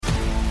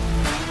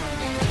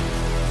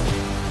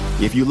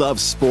If you love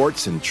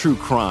sports and true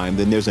crime,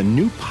 then there's a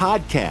new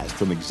podcast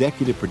from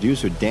executive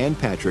producer Dan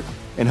Patrick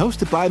and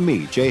hosted by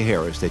me, Jay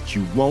Harris, that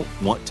you won't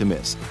want to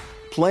miss.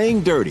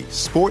 Playing Dirty: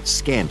 Sports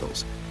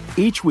Scandals.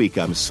 Each week,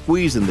 I'm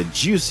squeezing the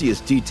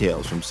juiciest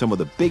details from some of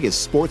the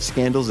biggest sports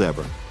scandals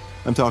ever.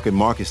 I'm talking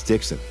Marcus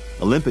Dixon,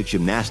 Olympic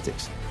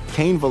gymnastics,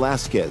 Cain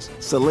Velasquez,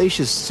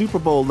 salacious Super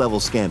Bowl-level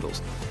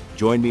scandals.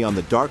 Join me on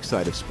the dark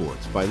side of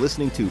sports by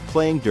listening to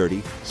Playing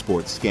Dirty: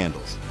 Sports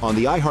Scandals on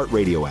the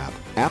iHeartRadio app,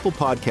 Apple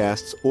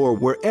Podcasts, or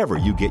wherever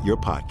you get your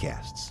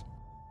podcasts.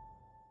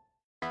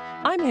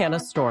 I'm Hannah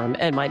Storm,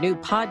 and my new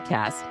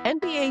podcast,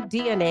 NBA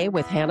DNA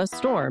with Hannah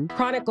Storm,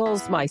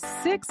 chronicles my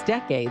 6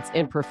 decades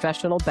in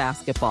professional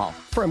basketball.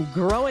 From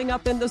growing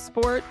up in the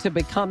sport to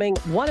becoming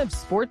one of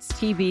sports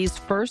TV's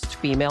first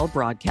female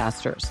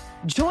broadcasters.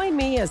 Join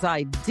me as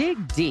I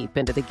dig deep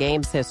into the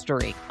game's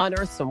history,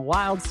 unearth some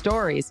wild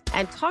stories,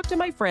 and talk to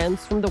my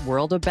friends from the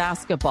world of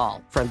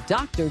basketball, from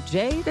Dr.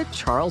 J to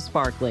Charles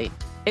Barkley.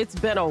 It's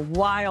been a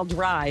wild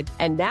ride,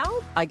 and now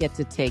I get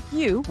to take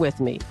you with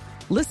me.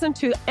 Listen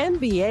to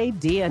NBA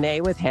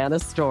DNA with Hannah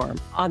Storm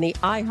on the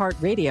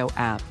iHeartRadio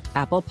app,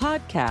 Apple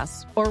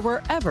Podcasts, or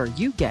wherever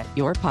you get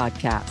your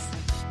podcasts.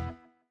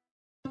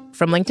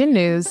 From LinkedIn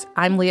News,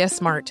 I'm Leah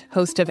Smart,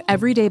 host of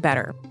Everyday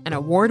Better, an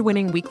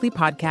award-winning weekly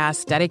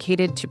podcast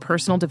dedicated to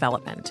personal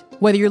development.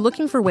 Whether you're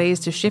looking for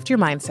ways to shift your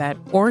mindset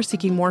or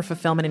seeking more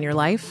fulfillment in your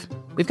life,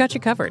 we've got you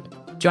covered.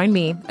 Join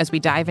me as we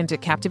dive into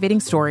captivating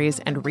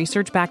stories and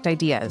research-backed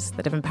ideas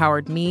that have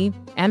empowered me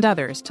and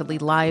others to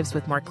lead lives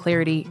with more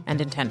clarity and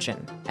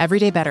intention.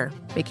 Everyday Better,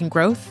 making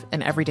growth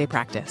an everyday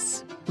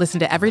practice. Listen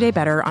to Everyday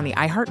Better on the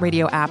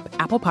iHeartRadio app,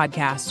 Apple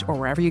Podcasts, or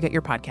wherever you get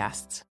your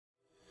podcasts.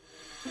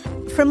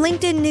 From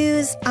LinkedIn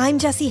News, I'm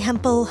Jessie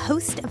Hempel,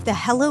 host of the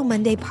Hello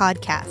Monday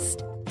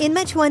podcast. In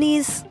my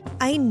 20s,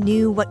 I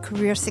knew what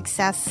career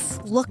success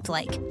looked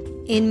like.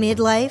 In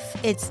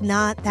midlife, it's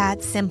not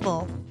that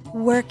simple.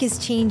 Work is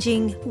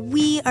changing,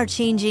 we are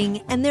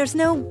changing, and there's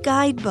no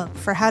guidebook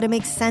for how to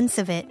make sense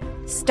of it.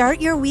 Start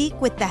your week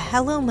with the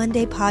Hello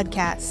Monday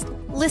podcast.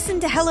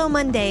 Listen to Hello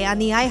Monday on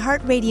the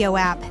iHeartRadio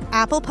app,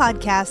 Apple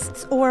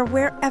Podcasts, or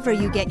wherever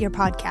you get your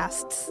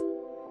podcasts.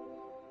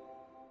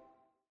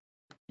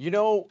 You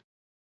know,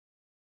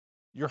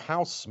 your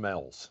house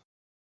smells.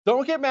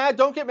 Don't get mad.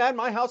 Don't get mad.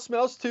 My house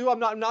smells too. I'm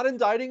not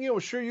indicting you. I'm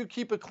sure you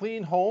keep a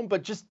clean home,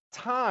 but just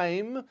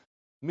time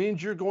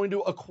means you're going to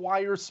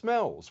acquire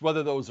smells,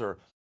 whether those are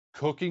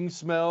cooking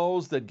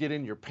smells that get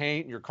in your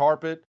paint and your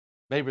carpet,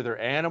 maybe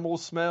they're animal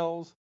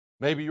smells,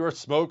 maybe you're a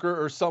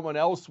smoker or someone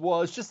else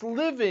was. Just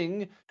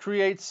living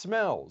creates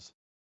smells.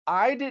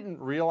 I didn't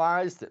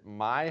realize that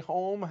my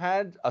home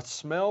had a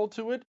smell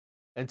to it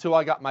until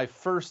I got my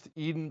first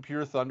Eden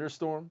Pure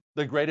Thunderstorm,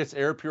 the greatest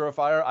air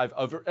purifier I've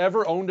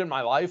ever owned in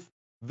my life.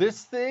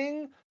 This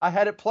thing, I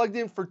had it plugged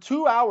in for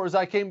 2 hours.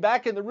 I came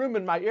back in the room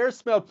and my air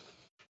smelled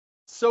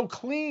so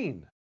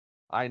clean.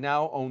 I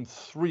now own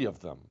 3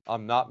 of them.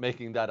 I'm not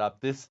making that up.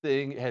 This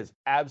thing has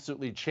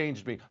absolutely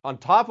changed me. On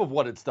top of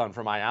what it's done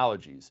for my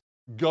allergies,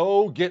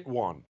 go get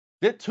one.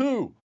 Get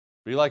 2.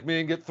 Be like me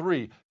and get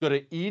 3. Go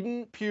to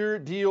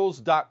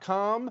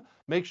EdenPureDeals.com.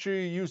 Make sure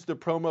you use the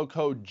promo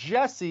code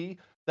Jesse.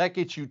 That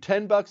gets you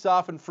 $10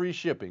 off and free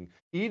shipping.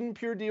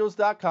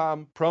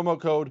 EdenPureDeals.com, promo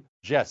code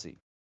Jesse.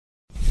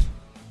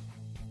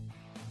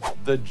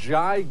 The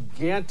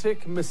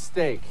gigantic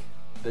mistake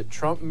that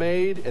Trump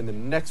made and the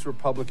next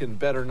Republican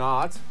better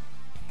not.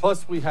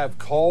 Plus, we have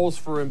calls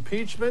for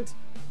impeachment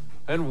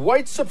and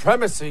white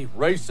supremacy,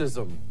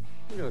 racism.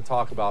 We're going to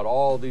talk about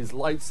all these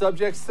light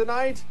subjects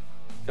tonight,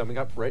 coming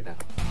up right now.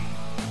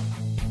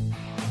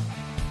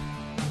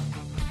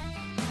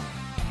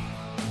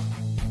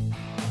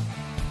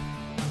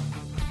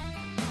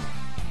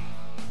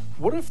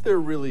 What if there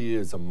really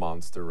is a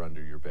monster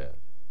under your bed?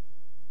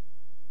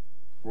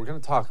 We're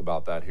going to talk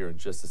about that here in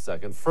just a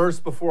second.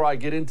 First, before I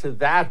get into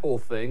that whole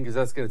thing, because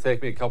that's going to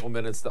take me a couple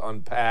minutes to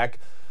unpack,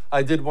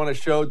 I did want to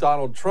show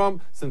Donald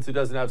Trump, since he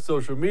doesn't have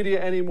social media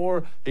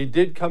anymore, he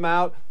did come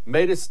out,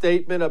 made a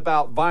statement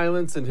about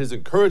violence and his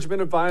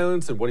encouragement of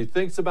violence and what he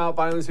thinks about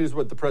violence. Here's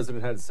what the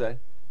president had to say.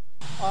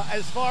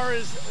 As far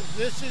as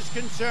this is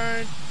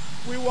concerned,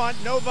 we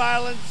want no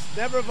violence,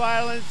 never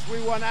violence.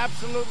 We want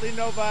absolutely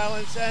no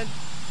violence. And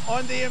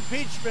on the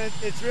impeachment,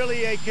 it's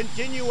really a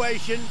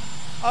continuation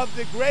of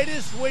the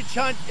greatest witch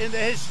hunt in the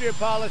history of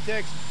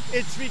politics.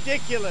 It's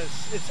ridiculous.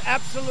 It's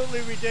absolutely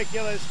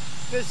ridiculous.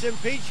 This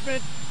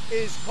impeachment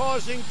is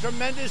causing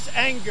tremendous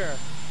anger,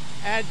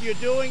 and you're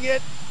doing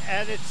it,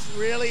 and it's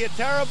really a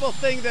terrible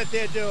thing that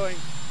they're doing.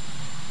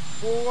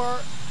 For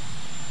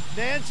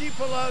Nancy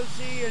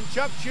Pelosi and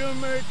Chuck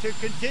Schumer to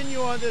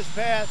continue on this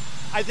path,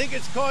 I think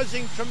it's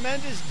causing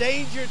tremendous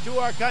danger to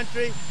our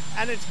country,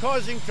 and it's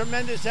causing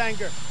tremendous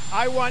anger.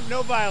 I want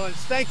no violence.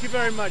 Thank you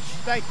very much.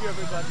 Thank you,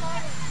 everybody.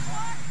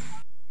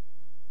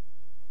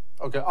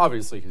 Okay,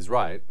 obviously he's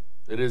right.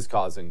 It is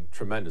causing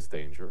tremendous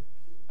danger.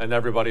 And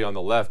everybody on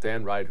the left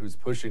and right who's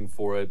pushing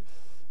for it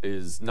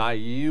is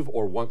naive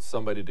or wants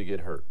somebody to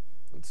get hurt.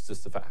 It's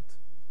just a fact.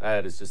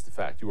 That is just a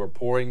fact. You are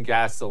pouring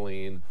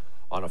gasoline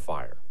on a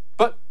fire.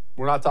 But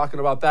we're not talking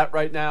about that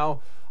right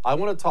now. I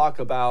want to talk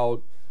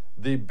about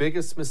the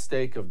biggest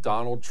mistake of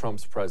Donald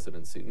Trump's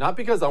presidency. Not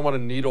because I want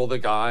to needle the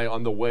guy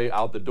on the way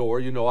out the door.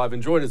 You know, I've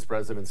enjoyed his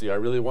presidency. I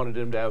really wanted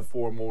him to have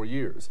 4 more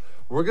years.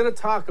 We're going to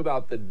talk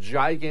about the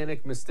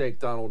gigantic mistake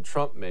Donald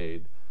Trump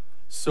made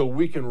so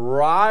we can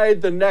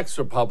ride the next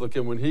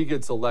Republican when he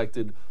gets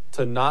elected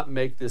to not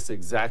make this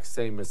exact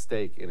same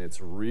mistake. And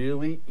it's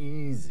really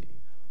easy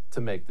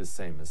to make this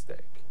same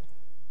mistake.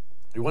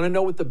 You want to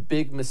know what the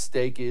big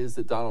mistake is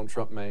that Donald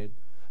Trump made?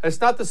 It's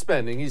not the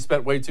spending. He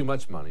spent way too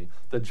much money.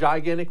 The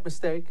gigantic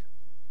mistake?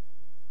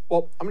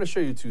 Well, I'm going to show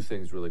you 2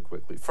 things really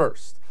quickly.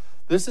 First,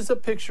 this is a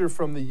picture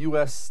from the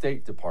U.S.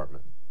 State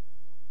Department.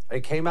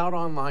 It came out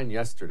online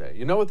yesterday.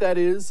 You know what that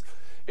is?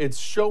 It's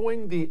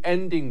showing the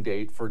ending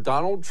date for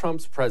Donald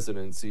Trump's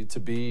presidency to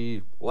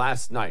be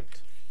last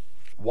night.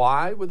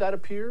 Why would that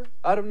appear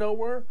out of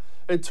nowhere?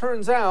 It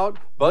turns out,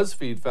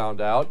 BuzzFeed found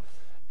out,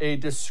 a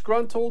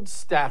disgruntled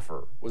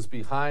staffer was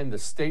behind the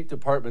State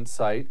Department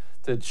site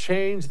to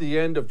change the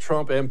end of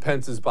Trump and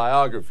Pence's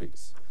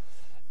biographies.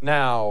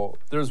 Now,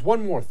 there's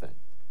one more thing.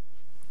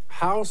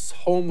 House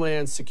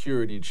Homeland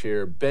Security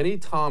Chair Benny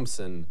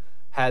Thompson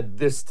had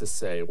this to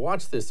say.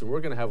 Watch this, and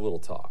we're going to have a little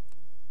talk.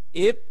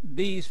 If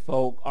these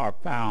folk are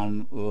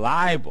found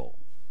liable,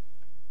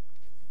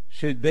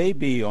 should they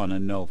be on a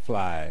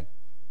no-fly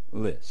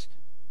list?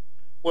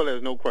 Well,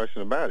 there's no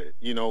question about it.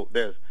 You know,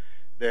 there's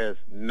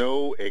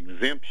no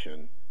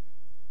exemption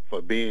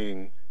for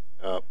being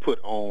put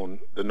on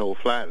the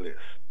no-fly list.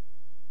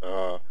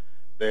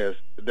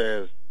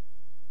 There's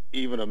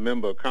even a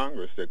member of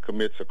Congress that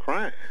commits a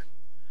crime.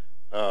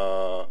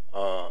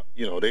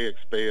 You know, they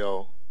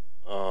expel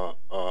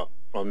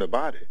from the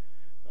body.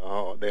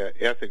 There are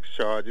ethics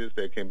charges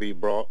that can be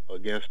brought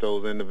against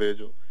those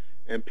individuals,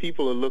 and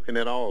people are looking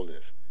at all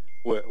this.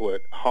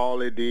 What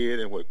Hawley did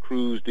and what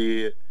Cruz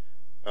did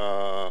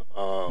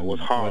was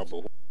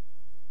horrible.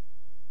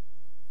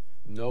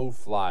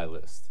 No-fly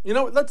list. You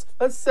know, let's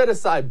set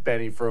aside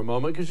Benny for a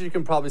moment, because you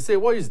can probably say,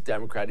 well, he's a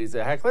Democrat, he's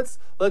a hack.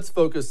 Let's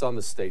focus on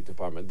the State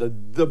Department.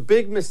 The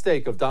big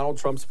mistake of Donald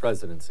Trump's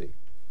presidency: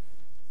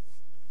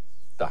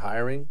 the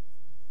hiring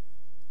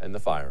and the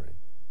firing.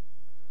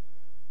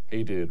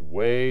 He did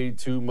way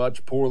too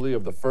much poorly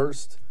of the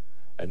first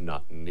and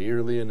not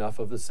nearly enough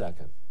of the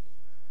second.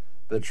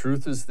 The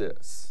truth is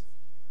this: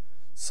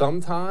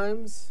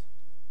 sometimes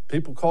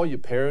people call you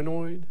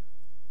paranoid.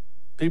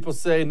 People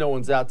say no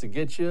one's out to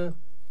get you.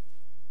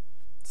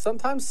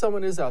 Sometimes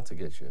someone is out to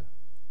get you.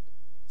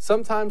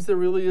 Sometimes there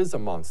really is a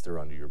monster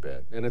under your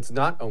bed, and it's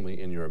not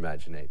only in your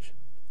imagination.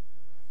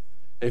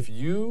 If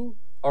you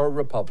are a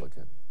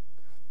Republican,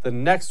 the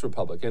next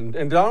Republican,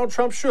 and Donald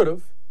Trump should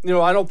have, you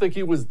know, I don't think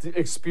he was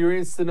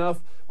experienced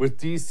enough with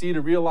D.C. to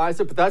realize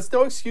it, but that's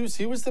no excuse.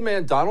 He was the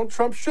man. Donald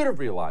Trump should have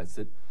realized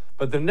it.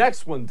 But the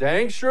next one,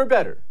 dang sure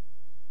better.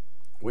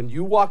 When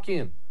you walk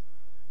in,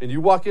 and you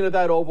walk into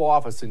that Oval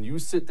Office and you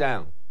sit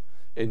down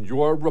and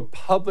you're a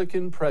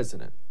Republican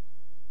president,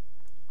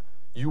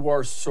 you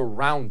are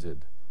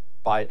surrounded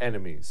by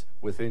enemies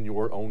within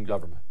your own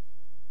government.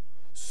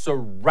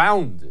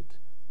 Surrounded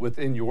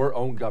within your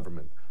own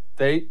government.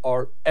 They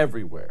are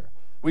everywhere.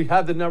 We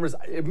have the numbers,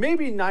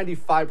 maybe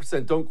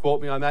 95%, don't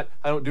quote me on that.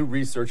 I don't do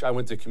research. I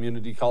went to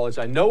community college.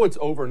 I know it's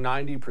over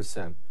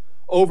 90%.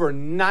 Over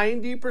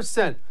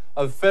 90%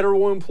 of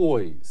federal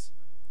employees.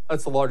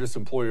 That's the largest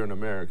employer in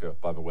America,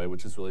 by the way,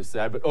 which is really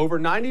sad. But over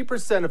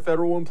 90% of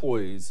federal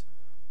employees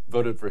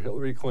voted for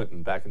Hillary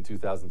Clinton back in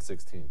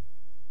 2016.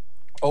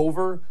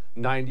 Over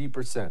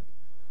 90%.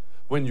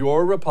 When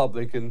you're a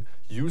Republican,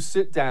 you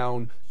sit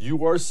down,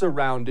 you are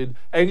surrounded,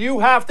 and you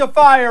have to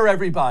fire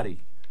everybody.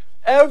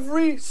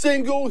 Every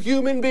single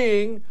human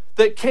being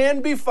that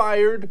can be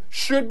fired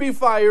should be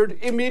fired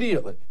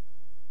immediately.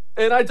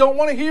 And I don't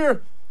want to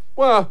hear,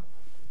 well,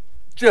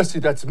 Jesse,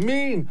 that's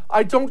mean.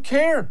 I don't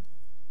care.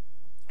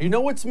 You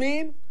know what's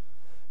mean?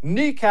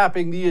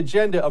 Kneecapping the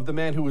agenda of the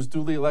man who was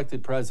duly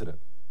elected president.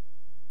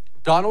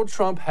 Donald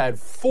Trump had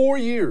 4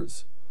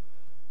 years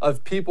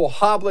of people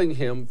hobbling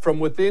him from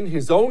within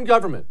his own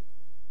government.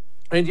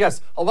 And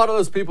yes, a lot of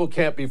those people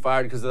can't be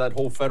fired because of that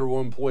whole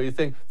federal employee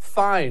thing.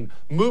 Fine.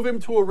 Move him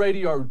to a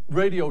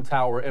radio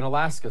tower in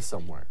Alaska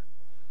somewhere.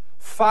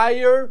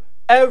 Fire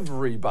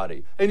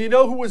everybody. And you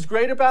know who was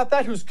great about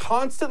that? Who's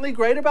constantly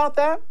great about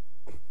that?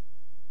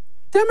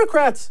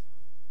 Democrats.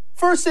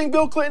 First thing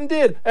Bill Clinton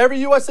did, every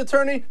U.S.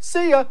 attorney,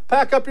 see ya,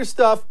 pack up your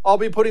stuff. I'll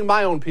be putting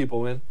my own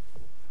people in.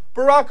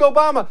 Barack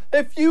Obama,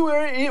 if you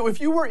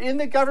were in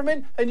the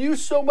government and you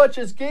so much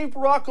as gave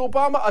Barack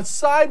Obama a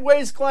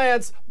sideways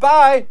glance,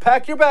 bye,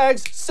 pack your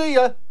bags, see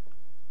ya.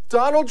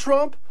 Donald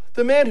Trump,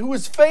 the man who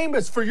was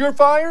famous for you're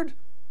fired,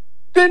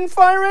 didn't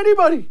fire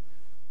anybody.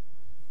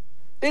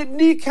 It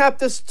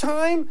kneecapped us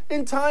time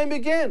and time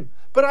again.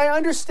 But I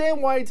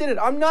understand why he did it.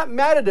 I'm not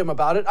mad at him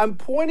about it. I'm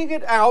pointing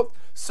it out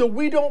so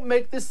we don't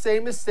make the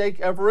same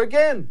mistake ever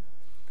again.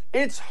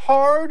 It's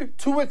hard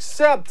to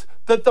accept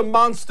that the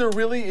monster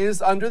really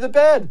is under the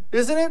bed,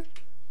 isn't it?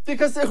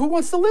 Because who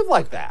wants to live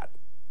like that?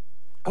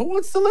 Who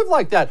wants to live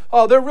like that?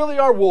 Oh, there really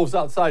are wolves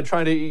outside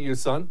trying to eat you,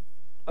 son.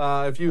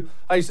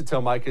 I used to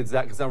tell my kids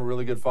that because I'm a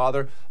really good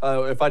father.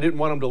 If I didn't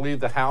want them to leave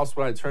the house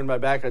when I turned my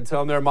back, I'd tell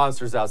them there are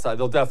monsters outside.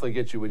 They'll definitely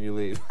get you when you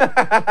leave.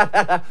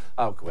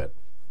 I'll quit.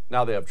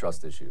 Now they have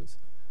trust issues.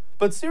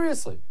 But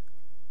seriously,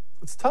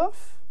 it's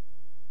tough.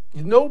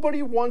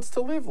 Nobody wants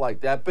to live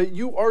like that, but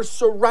you are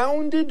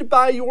surrounded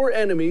by your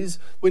enemies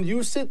when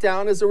you sit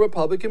down as a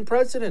Republican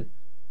president.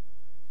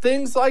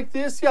 Things like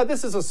this, yeah,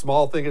 this is a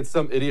small thing. It's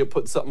some idiot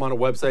put something on a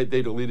website,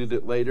 they deleted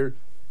it later.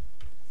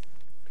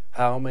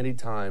 How many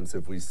times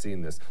have we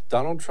seen this?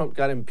 Donald Trump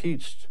got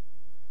impeached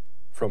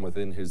from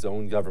within his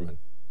own government.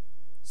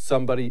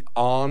 Somebody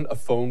on a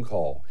phone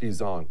call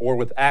he's on, or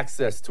with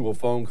access to a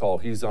phone call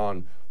he's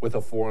on with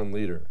a foreign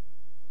leader.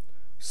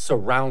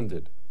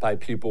 Surrounded by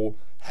people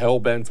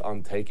hell-bent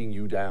on taking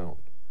you down.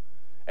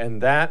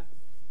 And that,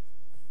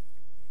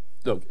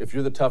 look, if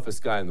you're the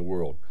toughest guy in the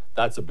world,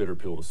 that's a bitter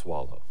pill to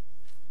swallow.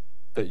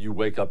 That you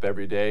wake up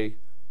every day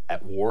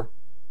at war,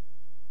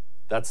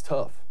 that's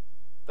tough.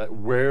 That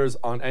wears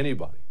on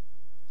anybody.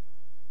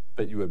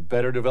 But you had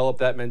better develop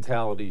that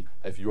mentality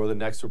if you're the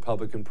next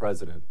Republican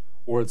president,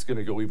 or it's going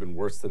to go even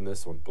worse than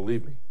this one.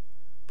 Believe me,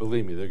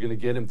 they're going to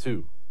get him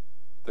too.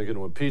 They're going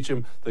to impeach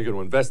him. They're going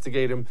to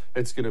investigate him.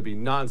 It's going to be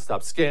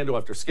nonstop scandal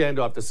after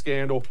scandal after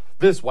scandal.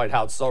 This White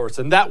House source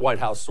and that White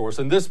House source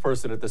and this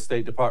person at the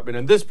State Department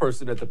and this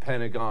person at the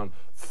Pentagon.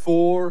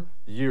 4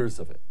 years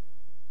of it.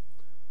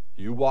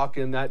 You walk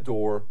in that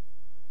door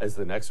as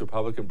the next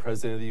Republican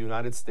president of the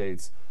United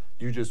States,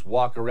 you just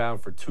walk around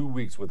for 2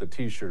 weeks with a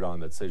T-shirt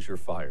on that says you're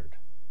fired.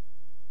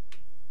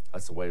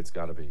 That's the way it's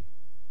got to be.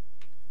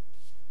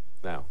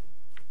 Now,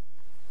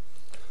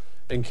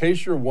 in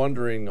case you're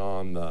wondering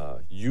on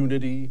the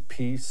unity,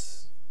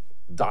 peace,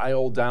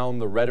 dial down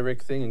the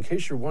rhetoric thing, in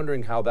case you're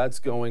wondering how that's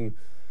going,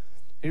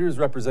 here's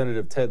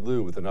Representative Ted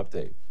Lieu with an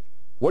update.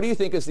 What do you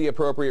think is the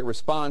appropriate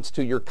response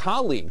to your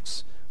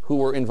colleagues who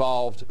were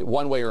involved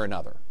one way or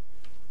another?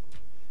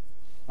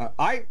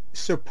 I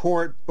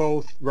support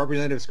both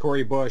Representatives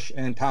Cori Bush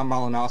and Tom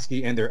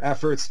Malinowski in their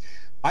efforts.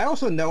 I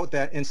also note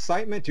that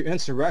incitement to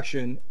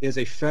insurrection is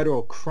a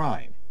federal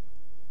crime.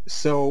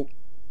 So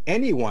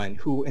anyone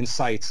who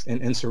incites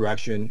an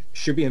insurrection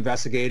should be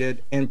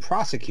investigated and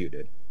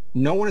prosecuted.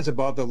 No one is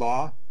above the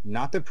law,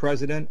 not the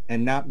president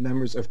and not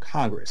members of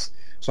Congress.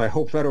 So I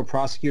hope federal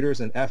prosecutors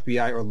and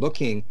FBI are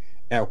looking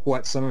at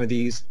what some of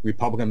these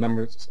Republican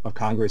members of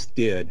Congress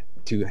did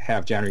to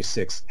have January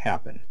 6th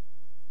happen.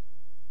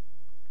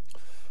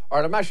 All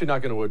right, I'm actually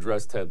not going to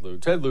address Ted Lieu.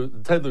 Ted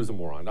Lieu's a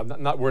moron.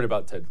 I'm not worried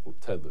about Ted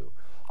Lieu.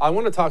 I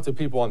want to talk to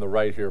people on the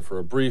right here for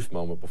a brief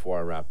moment before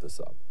I wrap this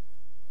up.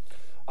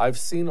 I've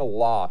seen a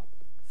lot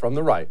from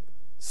the right,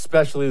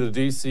 especially the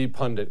D.C.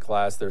 pundit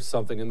class. There's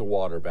something in the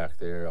water back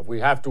there. We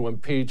have to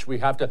impeach.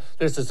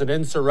 This is an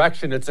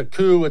insurrection. It's a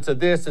coup. It's a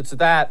this. It's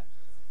that.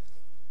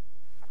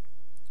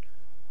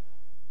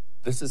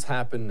 This has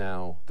happened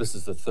now. This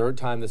is the third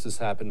time this has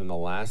happened in the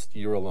last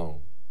year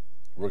alone.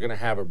 We're going to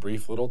have a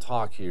brief little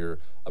talk here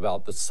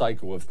about the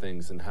cycle of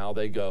things and how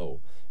they go.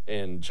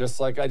 And just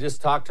like I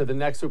just talked to the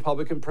next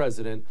Republican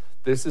president,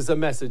 this is a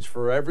message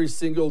for every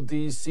single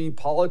D.C.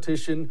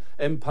 politician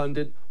and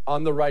pundit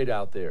on the right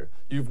out there.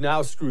 You've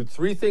now screwed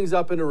 3 things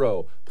up in a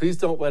row. Please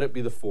don't let it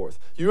be the 4th.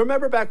 You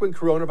remember back when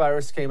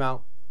coronavirus came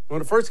out? When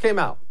it first came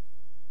out,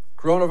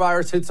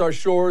 coronavirus hits our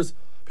shores.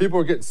 People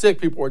were getting sick.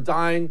 People were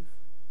dying.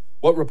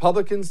 What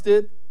Republicans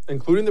did,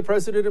 including the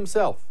president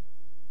himself,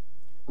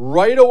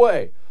 right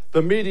away,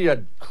 the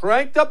media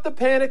cranked up the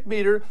panic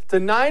meter to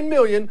 9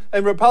 million,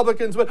 and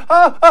Republicans went,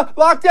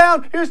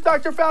 lockdown, here's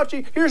Dr.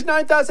 Fauci, here's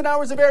 9,000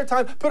 hours of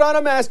airtime, put on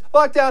a mask,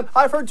 lockdown,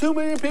 I've heard 2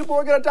 million people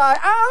are going to die,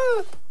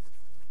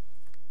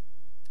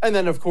 And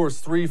then, of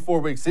course,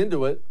 3-4 weeks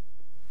into it,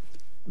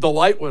 the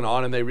light went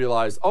on and they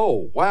realized,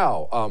 oh,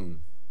 wow,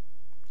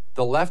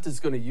 the left is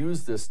going to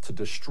use this to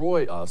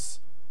destroy us.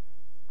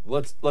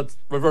 Let's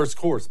reverse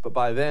course. But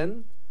by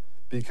then,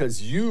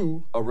 because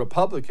you, a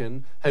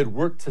Republican, had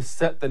worked to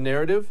set the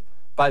narrative,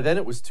 by then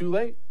it was too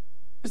late.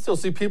 You still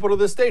see people to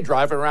this day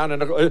driving around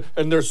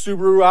in their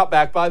Subaru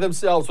Outback by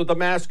themselves with a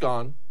mask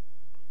on.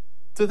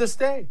 To this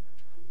day.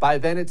 By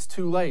then it's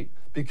too late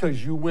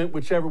because you went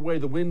whichever way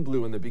the wind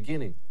blew in the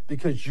beginning,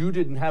 because you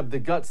didn't have the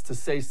guts to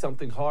say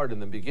something hard in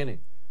the beginning.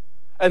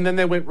 And then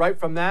they went right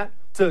from that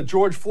to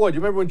George Floyd. You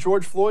remember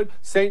when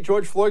St.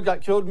 George Floyd got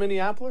killed in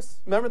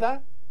Minneapolis? Remember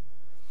that?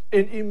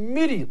 And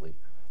immediately,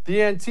 the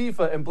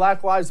Antifa and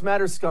Black Lives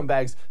Matter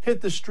scumbags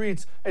hit the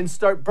streets and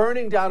start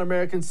burning down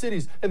American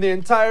cities. And the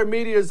entire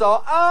media is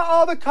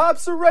all the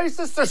cops are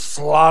racist. They're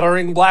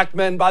slaughtering black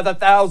men by the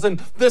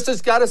thousand. This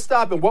has got to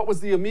stop. And what was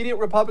the immediate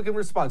Republican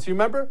response? You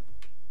remember?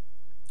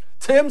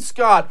 Tim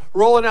Scott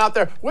rolling out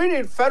there, we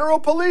need federal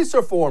police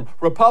reform.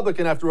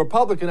 Republican after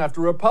Republican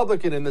after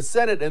Republican in the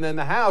Senate and in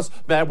the House.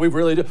 Man,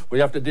 we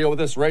have to deal with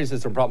this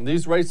racism problem.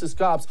 These racist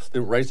cops,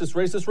 they're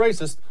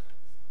racist.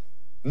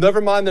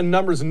 Never mind, the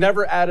numbers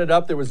never added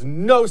up. There was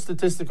no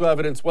statistical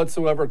evidence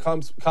whatsoever.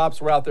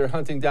 Cops were out there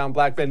hunting down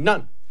black men.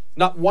 None.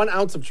 Not 1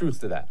 ounce of truth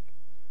to that.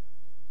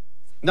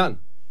 None.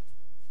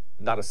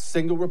 Not a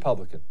single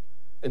Republican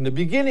in the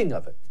beginning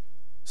of it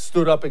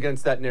stood up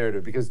against that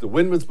narrative because the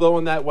wind was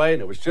blowing that way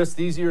and it was just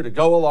easier to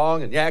go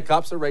along and, yeah,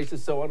 cops are racist,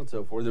 so on and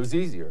so forth. It was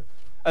easier.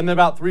 And then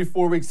about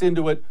 3-4 weeks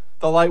into it,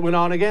 the light went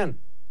on again.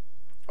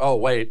 Oh,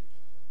 wait.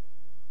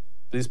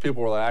 These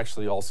people were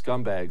actually all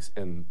scumbags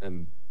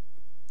and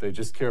they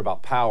just care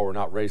about power,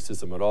 not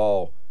racism at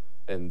all.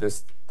 And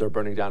they're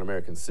burning down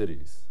American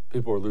cities.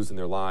 People are losing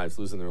their lives,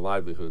 losing their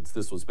livelihoods.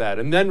 This was bad.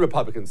 And then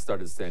Republicans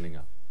started standing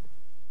up.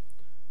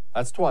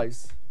 That's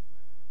twice.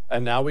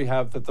 And now we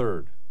have the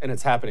third. And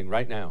it's happening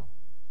right now.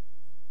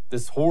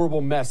 This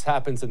horrible mess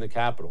happens in the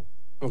Capitol.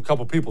 A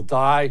couple people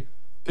die,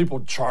 people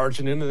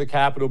charging into the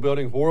Capitol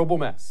building, horrible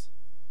mess.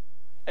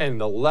 And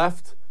the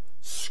left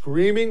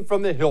screaming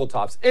from the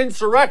hilltops,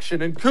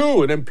 insurrection and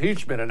coup and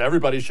impeachment, and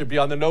everybody should be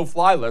on the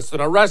no-fly list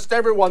and arrest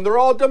everyone. They're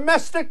all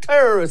domestic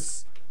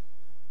terrorists.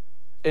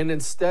 And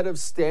instead of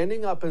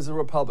standing up as a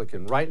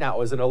Republican right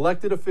now, as an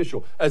elected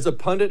official, as a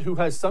pundit who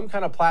has some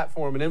kind of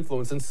platform and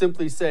influence, and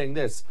simply saying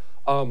this,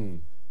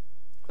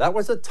 that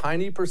was a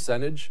tiny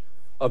percentage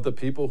of the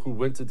people who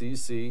went to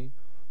D.C.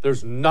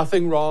 There's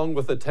nothing wrong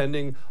with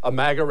attending a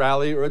MAGA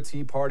rally or a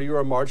Tea Party or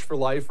a March for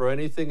Life or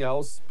anything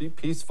else. Be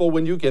peaceful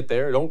when you get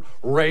there. Don't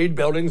raid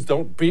buildings.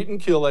 Don't beat and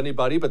kill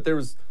anybody. But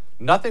there's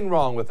nothing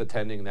wrong with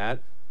attending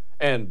that.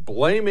 And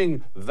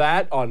blaming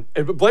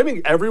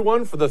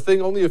everyone for the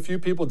thing only a few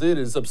people did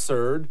is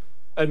absurd.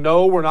 And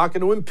no, we're not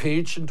going to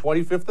impeach in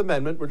 25th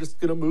Amendment. We're just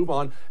going to move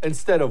on.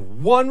 Instead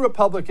of one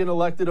Republican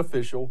elected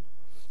official,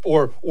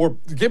 or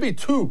give me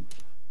two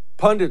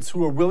pundits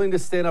who are willing to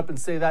stand up and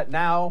say that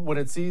now when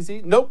it's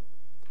easy. Nope.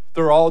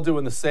 They're all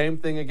doing the same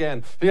thing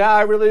again. Yeah,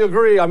 I really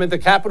agree. I mean, the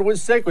Capitol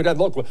is sacred.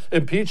 Look,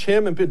 impeach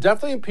him, and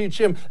definitely impeach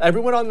him.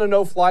 Everyone on the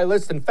no-fly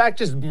list. In fact,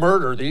 just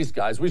murder these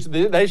guys.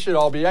 They should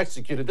all be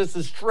executed. This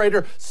is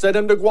traitor. Send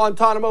him to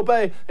Guantanamo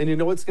Bay. And you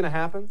know what's going to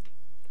happen?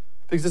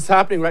 Because it's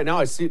happening right now.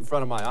 I see it in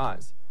front of my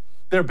eyes.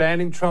 They're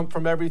banning Trump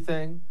from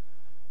everything.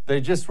 They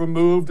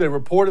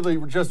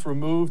reportedly just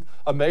removed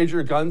a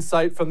major gun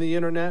site from the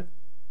internet.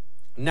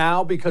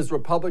 Now, because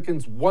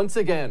Republicans once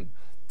again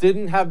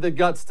didn't have the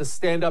guts to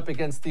stand up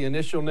against the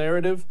initial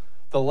narrative,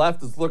 the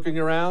left is looking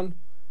around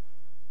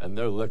and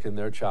they're licking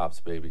their chops,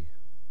 baby.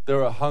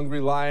 They're a hungry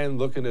lion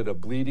looking at a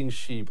bleeding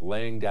sheep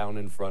laying down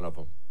in front of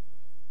them.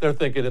 They're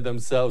thinking to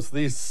themselves,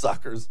 these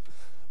suckers,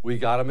 we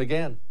got them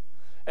again.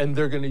 And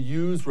they're going to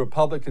use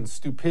Republican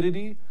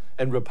stupidity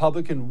and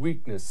Republican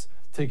weakness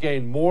to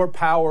gain more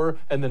power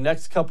in the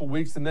next couple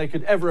weeks than they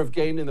could ever have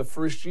gained in the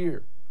first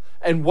year.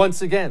 And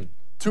once again,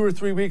 2 or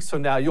 3 weeks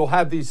from now, you'll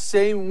have these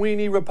same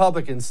weenie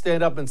Republicans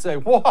stand up and say,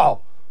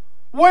 "Wow,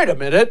 wait a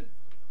minute,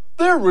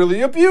 they're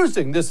really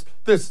abusing this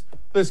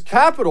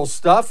Capitol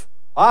stuff.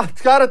 I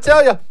gotta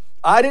tell you,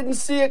 I didn't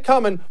see it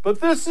coming,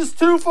 but this is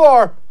too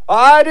far.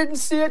 I didn't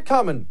see it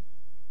coming."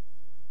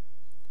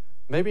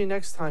 Maybe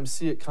next time,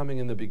 see it coming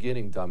in the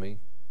beginning, dummy,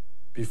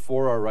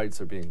 before our rights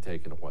are being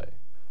taken away,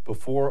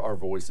 before our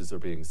voices are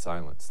being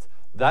silenced.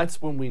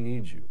 That's when we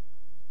need you.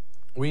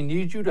 We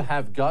need you to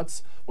have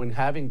guts when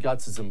having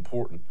guts is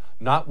important,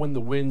 not when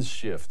the winds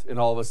shift and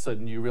all of a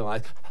sudden you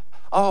realize,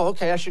 oh,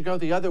 okay, I should go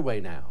the other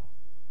way now.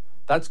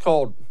 That's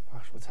called,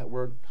 what's that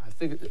word? I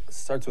think it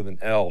starts with an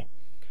L.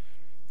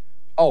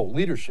 Oh,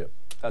 leadership.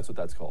 That's what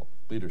that's called,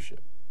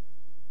 leadership.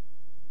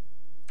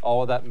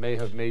 All of that may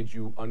have made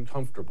you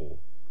uncomfortable,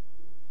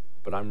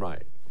 but I'm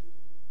right.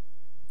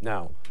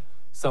 Now,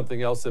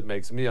 something else that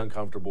makes me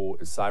uncomfortable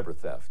is cyber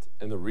theft.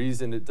 And the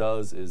reason it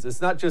does is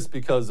it's not just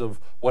because of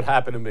what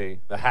happened to me,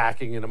 the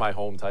hacking into my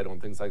home title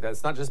and things like that.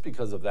 It's not just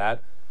because of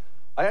that.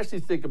 I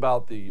actually think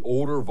about the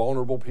older,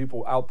 vulnerable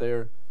people out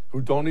there who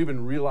don't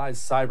even realize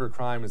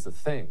cybercrime is a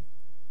thing.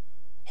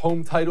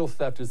 Home title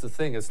theft is a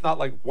thing. It's not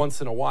like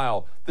once in a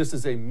while. This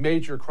is a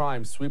major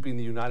crime sweeping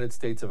the United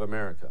States of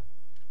America.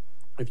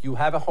 If you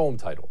have a home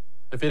title,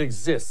 if it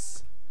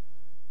exists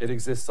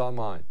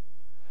online.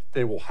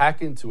 They will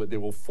hack into it. They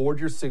will forge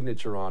your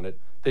signature on it.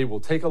 They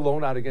will take a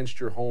loan out against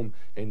your home,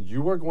 and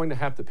you are going to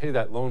have to pay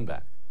that loan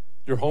back.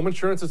 Your home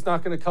insurance is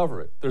not going to cover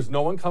it. There's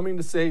no one coming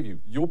to save you.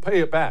 You'll pay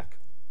it back,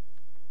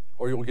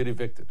 or you'll get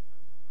evicted.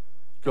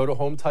 Go to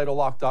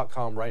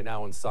HomeTitleLock.com right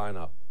now and sign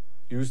up.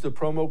 Use the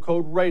promo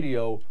code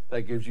RADIO.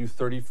 That gives you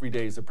 30 free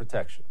days of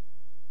protection.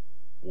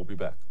 We'll be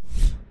back.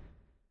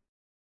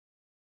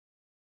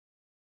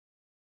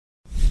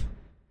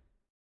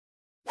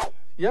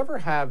 You ever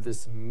have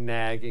this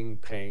nagging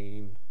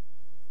pain?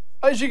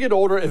 As you get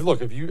older,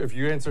 if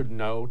you answered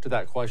no to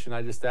that question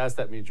I just asked,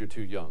 that means you're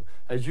too young.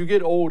 As you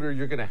get older,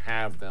 you're going to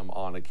have them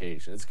on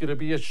occasion. It's going to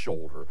be a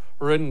shoulder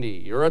or a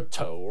knee or a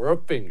toe or a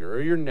finger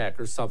or your neck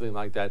or something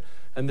like that.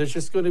 And there's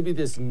just going to be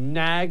this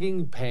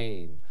nagging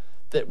pain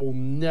that will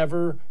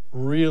never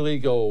really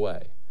go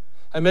away.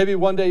 And maybe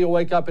one day you'll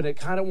wake up and it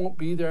kind of won't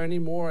be there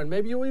anymore, and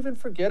maybe you'll even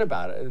forget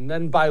about it. And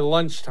then by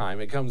lunchtime,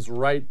 it comes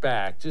right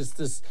back. Just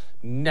this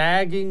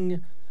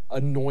nagging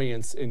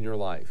annoyance in your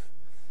life.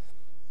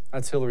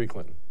 That's Hillary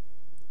Clinton.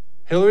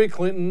 Hillary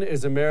Clinton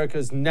is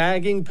America's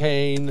nagging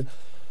pain.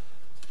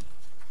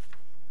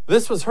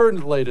 This was her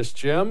latest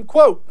gem.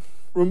 Quote,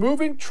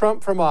 "Removing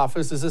Trump from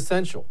office is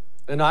essential,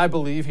 and I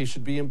believe he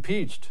should be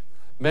impeached.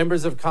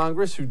 Members of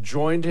Congress who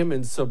joined him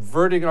in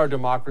subverting our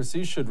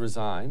democracy should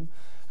resign,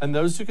 and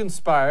those who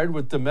conspired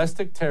with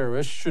domestic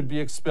terrorists should be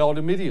expelled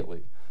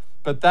immediately.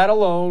 But that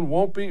alone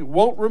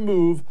won't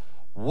remove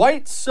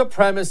white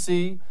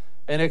supremacy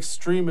and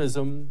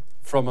extremism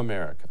from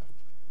America.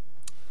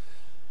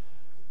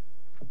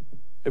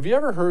 Have you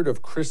ever heard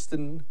of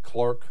Kristen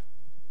Clark?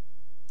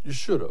 You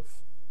should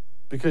have,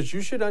 because you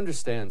should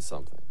understand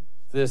something.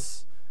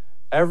 This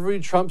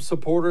every Trump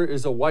supporter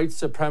is a white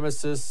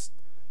supremacist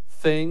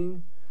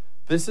thing,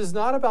 this is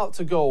not about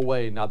to go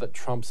away now that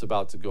Trump's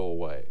about to go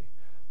away.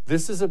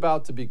 This is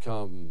about to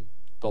become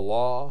the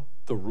law,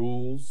 the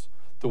rules,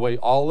 the way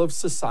all of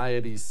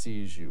society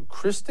sees you.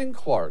 Kristen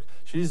Clark,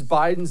 she's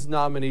Biden's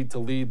nominee to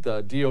lead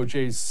the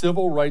DOJ's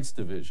Civil Rights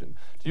Division.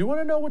 Do you want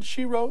to know what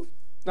she wrote?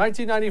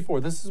 1994,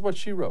 this is what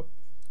she wrote.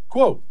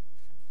 Quote,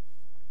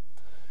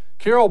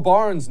 Carol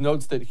Barnes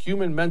notes that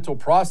human mental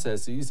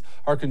processes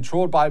are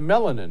controlled by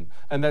melanin,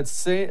 and that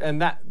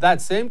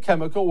same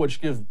chemical which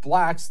gives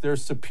blacks their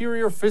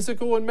superior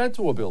physical and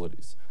mental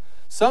abilities.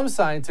 Some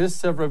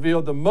scientists have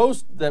revealed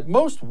that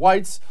most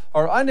whites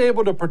are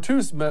unable to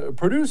produce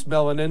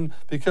melanin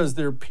because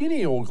their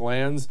pineal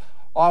glands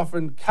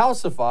often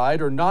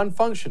calcified or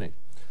non-functioning.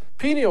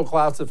 Pineal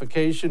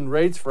calcification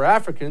rates for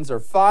Africans are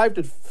 5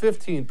 to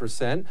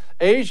 15%,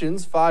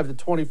 Asians 5 to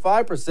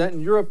 25%,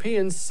 and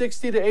Europeans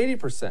 60 to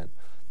 80%.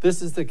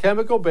 This is the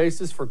chemical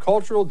basis for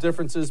cultural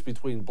differences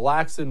between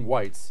blacks and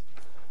whites.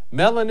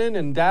 Melanin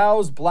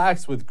endows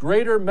blacks with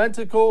greater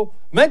mental,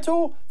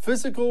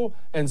 physical,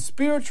 and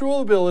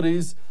spiritual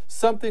abilities,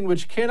 something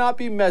which cannot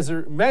be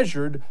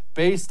measured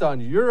based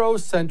on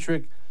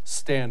Eurocentric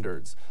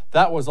standards.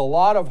 That was a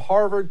lot of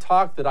Harvard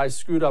talk that I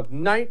screwed up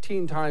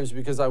 19 times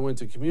because I went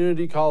to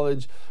community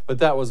college, but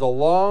that was a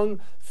long,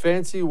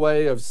 fancy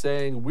way of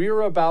saying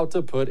we're about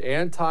to put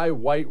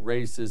anti-white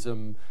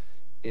racism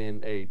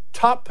in a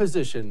top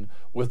position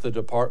with the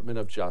Department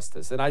of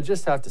Justice. And I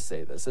just have to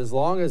say this, as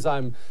long as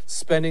I'm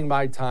spending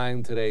my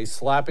time today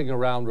slapping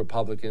around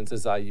Republicans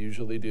as I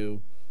usually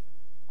do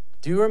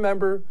you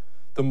remember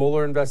the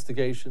Mueller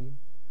investigation?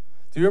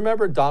 Do you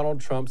remember Donald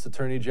Trump's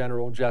Attorney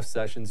General, Jeff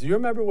Sessions? Do you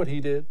remember what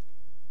he did?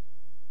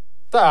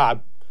 I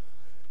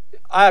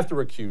have to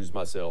recuse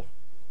myself.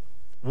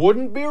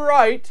 Wouldn't be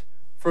right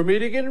for me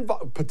to get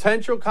involved.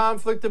 Potential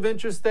conflict of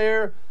interest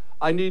there.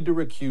 I need to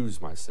recuse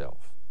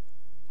myself.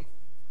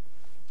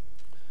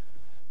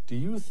 Do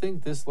you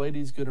think this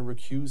lady's going to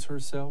recuse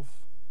herself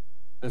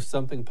if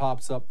something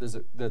pops up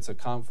that's a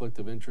conflict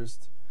of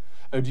interest?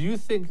 Or do you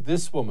think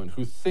this woman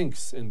who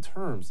thinks in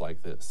terms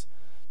like this,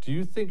 do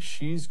you think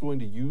she's going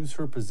to use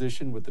her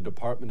position with the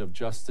Department of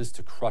Justice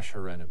to crush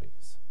her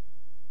enemies?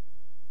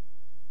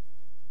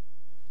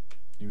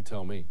 You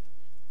tell me.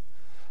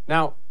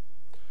 Now,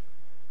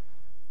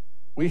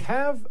 we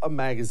have a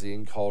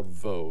magazine called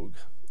Vogue,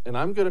 and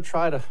I'm going to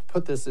try to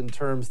put this in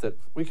terms that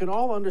we can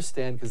all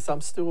understand because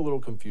I'm still a little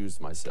confused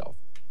myself.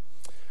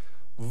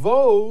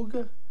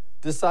 Vogue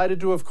decided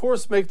to, of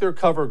course, make their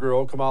cover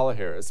girl Kamala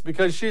Harris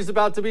because she's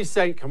about to be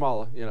Saint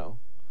Kamala, you know.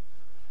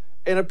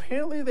 And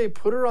apparently they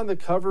put her on the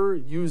cover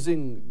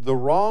using the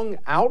wrong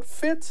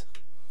outfit.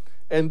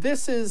 And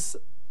this is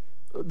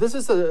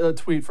a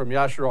tweet from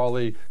Yashar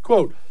Ali.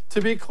 Quote, to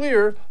be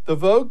clear, the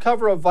Vogue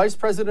cover of Vice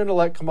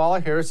President-elect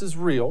Kamala Harris is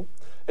real.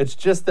 It's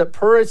just that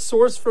per a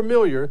source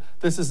familiar,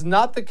 this is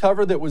not the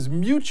cover that was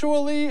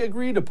mutually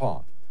agreed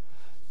upon.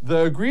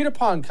 The agreed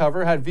upon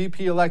cover had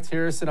VP-elect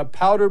Harris in a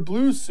powder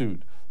blue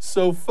suit,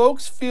 so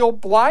folks feel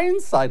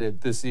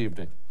blindsided this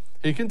evening.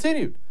 He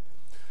continued,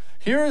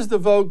 here is the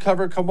Vogue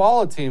cover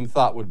Kamala team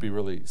thought would be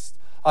released.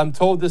 I'm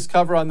told this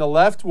cover on the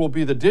left will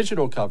be the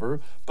digital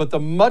cover, but the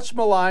much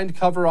maligned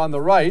cover on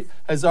the right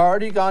has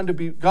already gone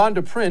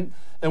to print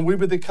and will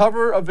be the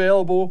cover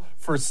available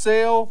for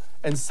sale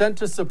and sent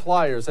to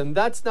suppliers. And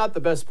that's not the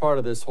best part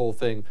of this whole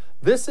thing.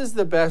 This is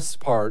the best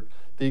part,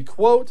 the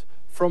quote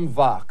from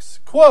Vox.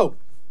 Quote,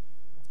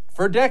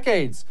 for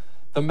decades,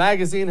 the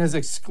magazine has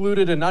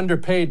excluded and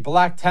underpaid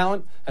black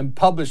talent and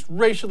published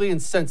racially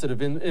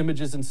insensitive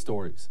images and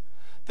stories.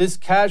 This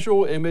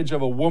casual image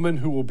of a woman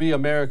who will be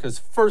America's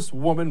first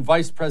woman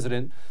vice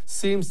president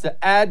seems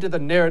to add to the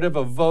narrative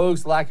of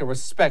Vogue's lack of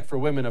respect for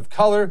women of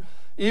color,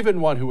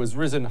 even one who has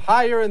risen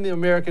higher in the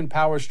American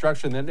power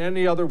structure than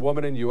any other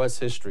woman in U.S.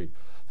 history.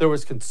 There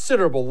was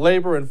considerable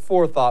labor and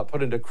forethought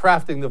put into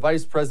crafting the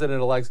vice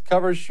president-elect's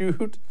cover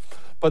shoot,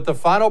 but the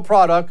final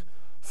product,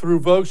 through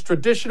Vogue's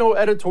traditional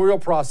editorial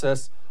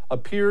process,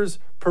 appears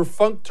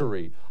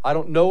perfunctory. I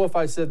don't know if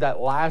I said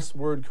that last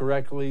word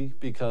correctly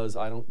because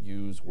I don't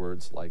use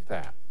words like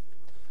that.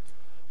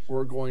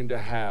 We're going to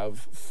have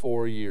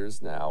 4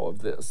 years now of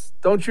this.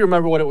 Don't you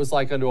remember what it was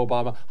like under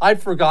Obama?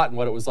 I'd forgotten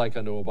what it was like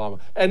under Obama.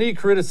 Any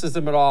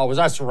criticism at all was,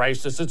 that's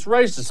racist,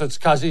 it's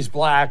because he's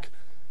black.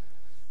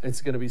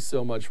 It's going to be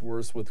so much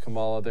worse with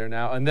Kamala there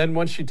now. And then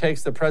once she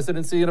takes the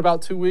presidency in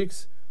about 2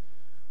 weeks,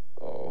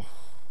 oh,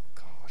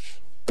 gosh.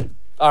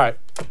 All right.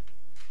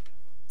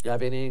 You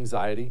have any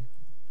anxiety?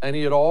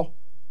 Any at all?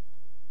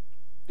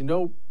 You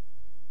know,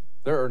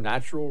 there are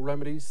natural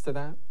remedies to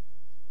that.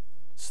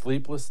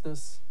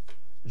 Sleeplessness,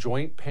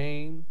 joint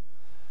pain,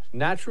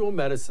 natural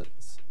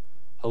medicines,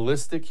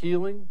 holistic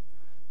healing.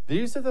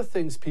 These are the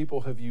things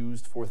people have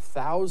used for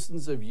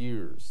thousands of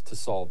years to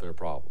solve their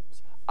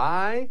problems.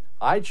 I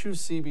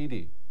choose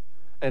CBD.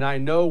 And I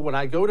know when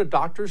I go to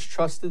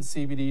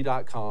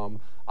doctorstrustedcbd.com,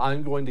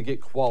 I'm going to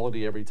get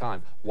quality every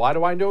time. Why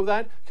do I know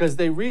that? Because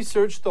they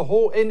researched the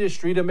whole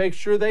industry to make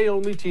sure they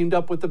only teamed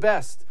up with the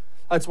best.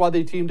 That's why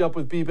they teamed up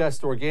with Be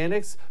Best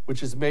Organics,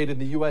 which is made in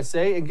the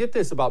USA. And get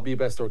this about Be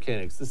Best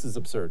Organics. This is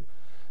absurd.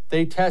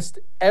 They test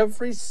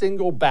every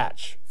single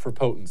batch for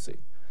potency.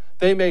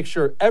 They make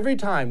sure every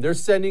time they're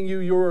sending you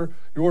your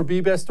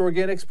Be Best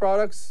Organics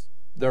products,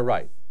 they're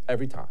right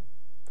every time.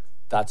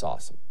 That's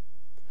awesome.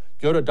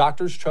 Go to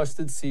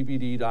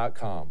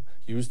doctorstrustedcbd.com.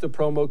 Use the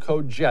promo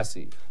code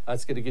Jesse.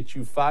 That's going to get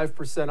you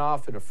 5%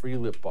 off and a free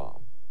lip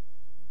balm.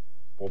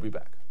 We'll be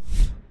back.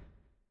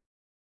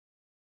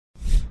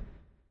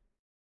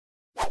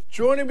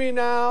 Joining me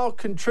now,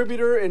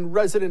 contributor and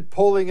resident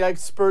polling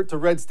expert to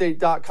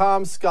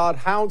redstate.com, Scott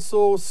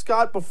Hounsell.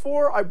 Scott,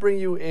 before I bring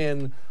you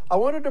in, I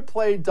wanted to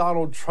play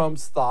Donald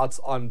Trump's thoughts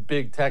on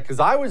big tech because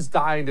I was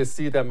dying to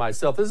see them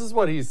myself. This is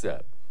what he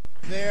said.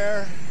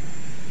 They're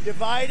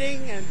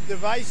dividing and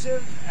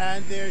divisive,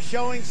 and they're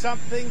showing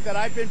something that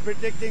I've been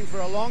predicting for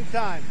a long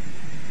time.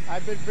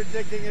 I've been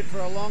predicting it for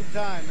a long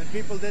time, and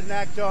people didn't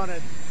act on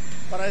it.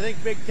 But I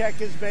think big tech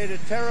has made a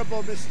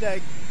terrible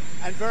mistake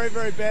and very,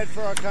 very bad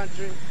for our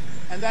country.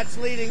 And that's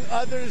leading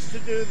others to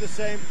do the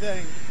same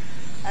thing.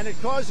 And it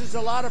causes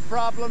a lot of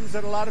problems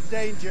and a lot of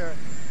danger.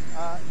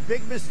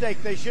 Big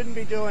mistake. They shouldn't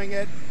be doing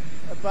it.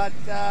 But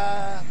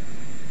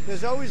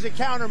there's always a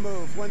counter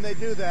move when they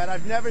do that.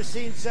 I've never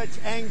seen such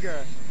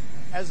anger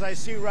as I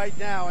see right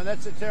now. And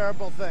that's a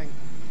terrible thing.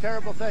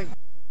 Terrible thing.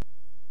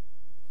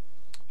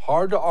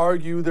 Hard to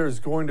argue there's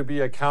going to be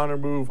a counter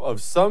move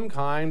of some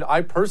kind.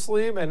 I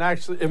personally am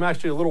actually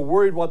a little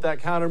worried what that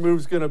counter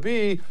move is going to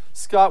be.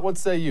 Scott, what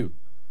say you?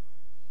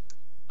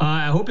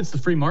 I hope it's the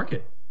free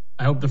market.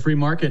 I hope the free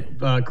market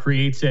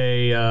creates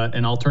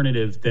an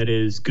alternative that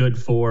is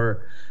good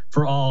for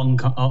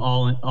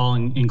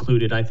all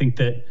included. I think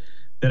that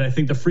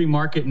the free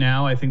market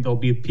now, I think there'll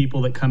be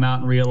people that come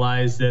out and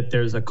realize that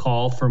there's a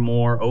call for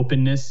more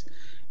openness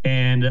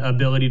and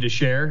ability to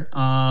share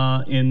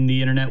in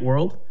the internet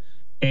world.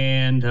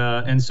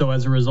 And so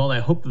as a result, I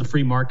hope that the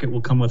free market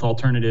will come with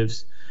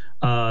alternatives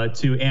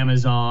to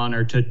Amazon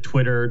or to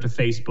Twitter or to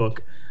Facebook.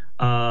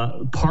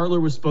 Parler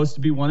was supposed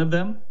to be one of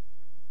them.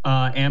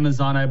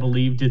 Amazon, I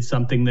believe, did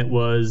something that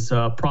was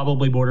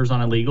probably borders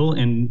on illegal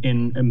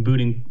in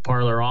booting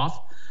Parler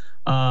off.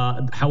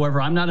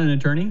 However, I'm not an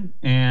attorney,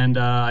 and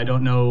I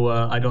don't know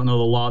the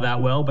law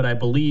that well, but I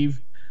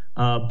believe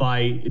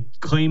by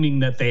claiming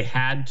that they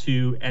had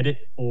to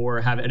edit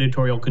or have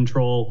editorial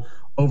control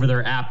over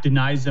their app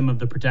denies them of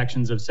the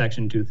protections of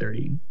Section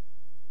 230.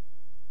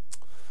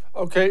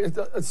 Okay,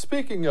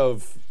 speaking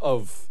of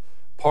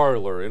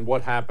Parler and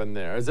what happened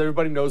there. As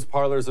everybody knows,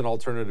 Parler is an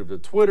alternative to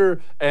Twitter.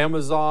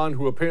 Amazon,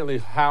 who apparently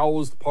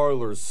housed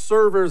Parler's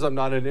servers. I'm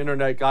not an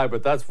internet guy,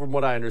 but that's from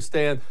what I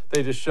understand.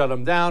 They just shut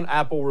them down.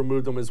 Apple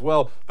removed them as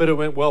well, but it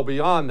went well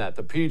beyond that.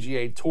 The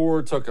PGA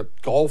Tour took a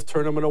golf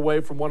tournament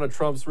away from one of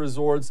Trump's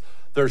resorts.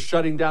 They're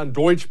shutting down.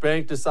 Deutsche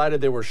Bank decided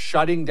they were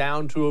shutting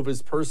down 2 of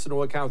his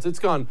personal accounts. It's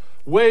gone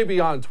way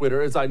beyond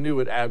Twitter, as I knew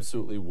it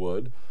absolutely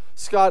would.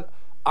 Scott,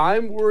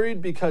 I'm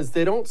worried because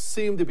they don't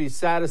seem to be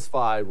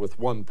satisfied with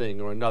one thing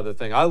or another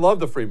thing. I love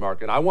the free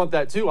market. I want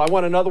that too. I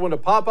want another one to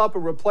pop up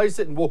and replace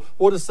it, and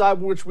we'll decide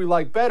which we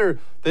like better.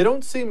 They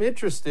don't seem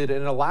interested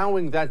in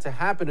allowing that to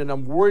happen, and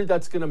I'm worried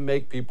that's going to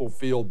make people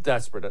feel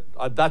desperate.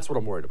 That's what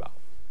I'm worried about.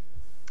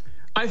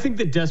 I think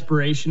that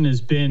desperation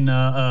has been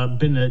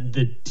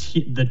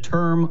the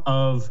term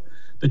of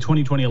the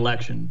 2020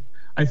 election.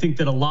 I think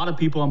that a lot of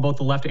people on both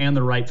the left and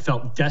the right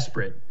felt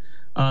desperate.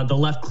 The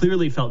left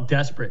clearly felt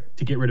desperate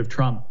to get rid of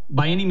Trump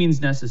by any means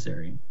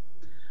necessary.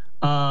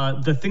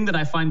 The thing that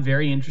I find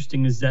very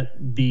interesting is that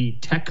the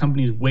tech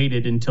companies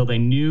waited until they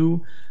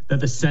knew that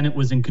the Senate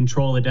was in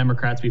control of the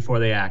Democrats before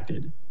they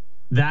acted.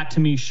 That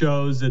to me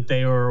shows that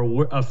they are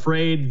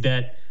afraid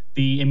that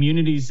the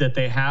immunities that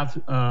they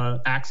have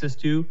access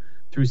to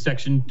through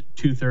Section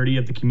 230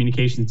 of the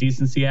Communications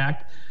Decency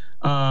Act,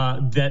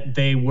 that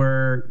they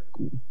were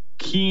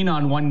keen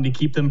on wanting to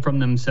keep them for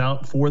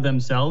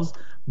themselves,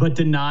 but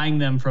denying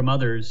them from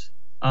others.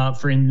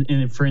 For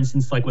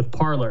instance, like with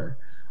Parler,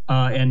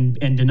 and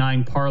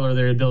denying Parler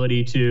their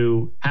ability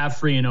to have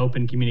free and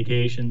open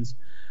communications,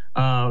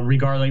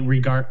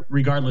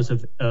 regardless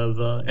of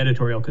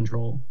editorial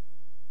control.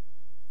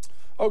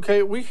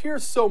 Okay, we hear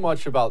so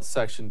much about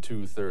Section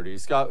 230.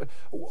 Scott,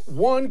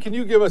 1, can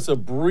you give us a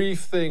brief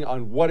thing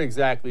on what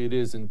exactly it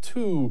is? And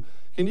 2,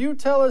 can you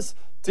tell us,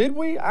 did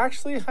we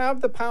actually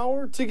have the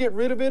power to get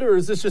rid of it? Or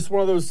is this just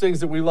one of those things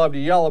that we love to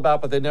yell about,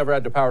 but they never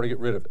had the power to get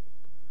rid of it?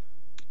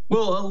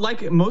 Well,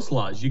 like most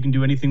laws, you can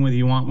do anything what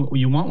you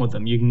want with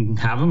them. You can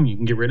have them, you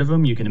can get rid of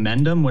them, you can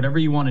amend them, whatever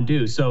you want to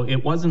do. So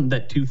it wasn't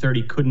that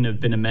 230 couldn't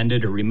have been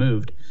amended or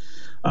removed.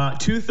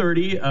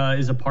 230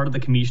 is a part of the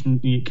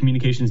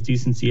Communications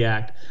Decency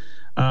Act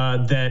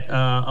that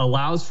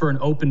allows for an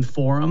open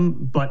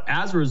forum. But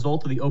as a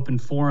result of the open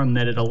forum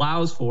that it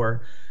allows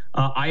for,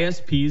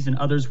 ISPs and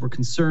others were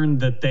concerned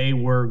that they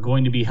were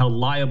going to be held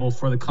liable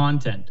for the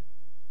content.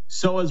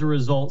 So as a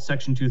result,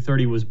 Section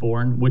 230 was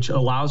born, which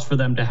allows for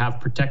them to have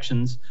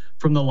protections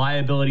from the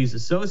liabilities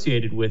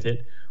associated with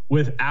it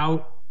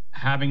without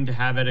having to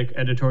have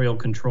editorial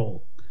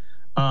control.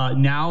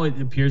 Now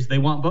it appears they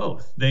want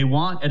both. They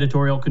want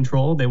editorial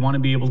control. They want to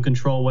be able to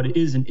control what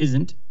is and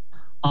isn't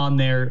on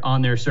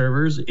their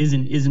servers,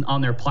 isn't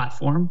on their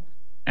platform.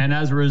 And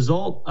as a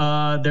result,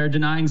 they're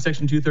denying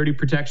Section 230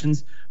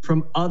 protections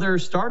from other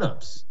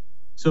startups.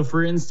 So,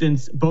 for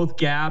instance, both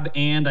Gab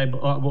and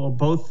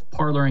both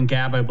Parler and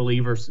Gab, I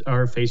believe,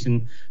 are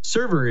facing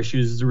server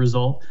issues as a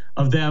result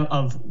of them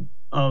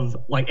of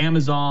like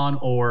Amazon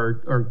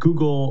or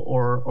Google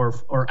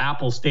or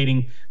Apple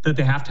stating that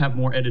they have to have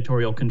more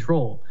editorial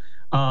control.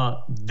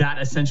 That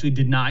essentially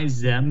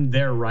denies them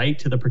their right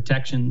to the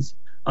protections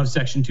of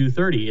Section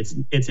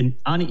 230. It's an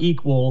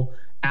unequal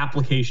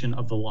application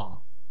of the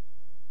law.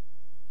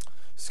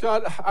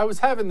 Scott, I was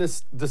having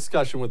this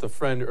discussion with a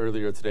friend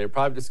earlier today, a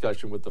private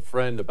discussion with a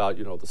friend about,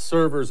 the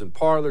servers and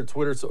Parler,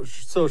 Twitter,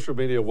 social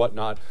media,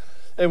 whatnot.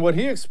 And what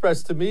he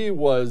expressed to me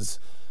was,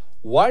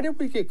 why did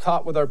we get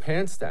caught with our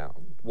pants down?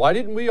 Why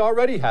didn't we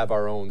already have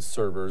our own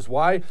servers?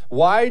 Why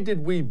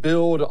did we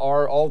build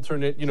our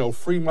alternate,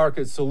 free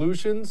market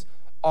solutions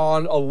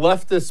on a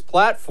leftist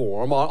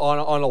platform,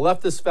 on a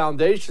leftist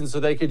foundation so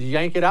they could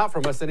yank it out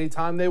from us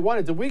anytime they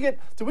wanted?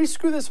 Did we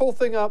screw this whole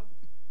thing up?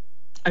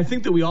 I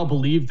think that we all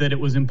believed that it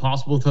was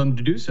impossible for them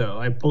to do so.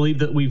 I believe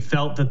that we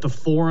felt that the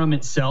forum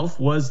itself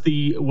was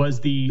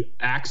the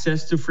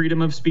access to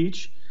freedom of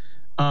speech.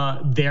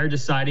 They're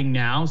deciding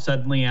now,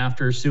 suddenly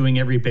after suing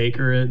every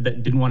baker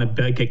that didn't want to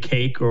bake a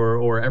cake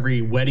or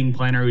every wedding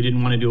planner who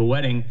didn't want to do a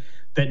wedding,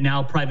 that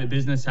now private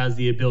business has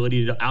the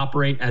ability to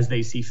operate as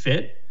they see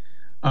fit,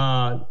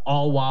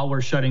 all while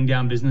we're shutting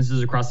down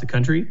businesses across the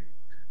country.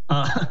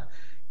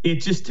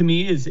 It just, to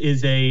me,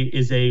 is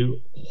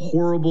a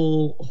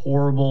horrible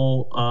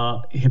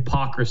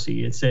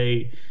hypocrisy. It's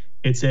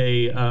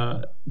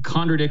a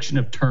contradiction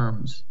of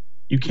terms.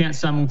 You can't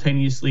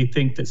simultaneously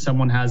think that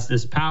someone has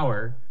this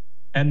power,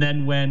 and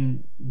then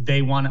when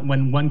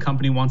one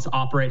company wants to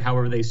operate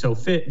however they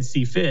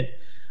see fit,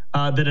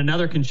 that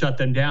another can shut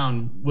them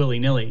down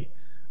willy-nilly.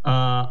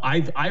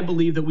 I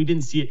believe that we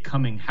didn't see it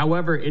coming.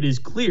 However, it is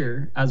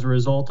clear as a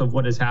result of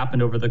what has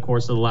happened over the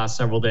course of the last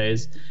several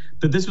days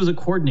that this was a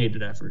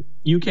coordinated effort.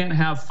 You can't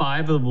have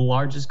 5 of the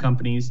largest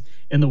companies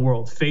in the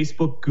world,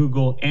 Facebook,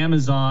 Google,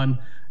 Amazon,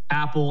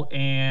 Apple,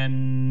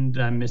 and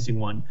I'm missing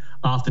one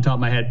off the top of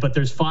my head, but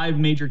there's 5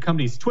 major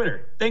companies.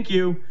 Twitter, thank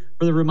you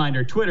for the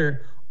reminder.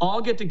 Twitter all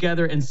get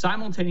together and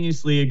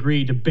simultaneously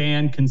agree to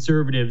ban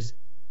conservatives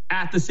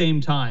at the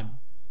same time.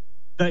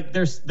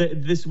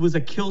 This was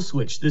a kill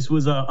switch. This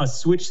was a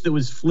switch that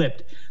was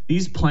flipped.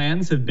 These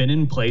plans have been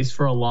in place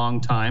for a long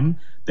time.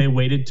 They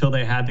waited till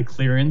they had the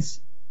clearance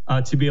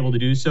to be able to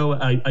do so,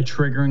 a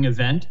triggering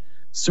event.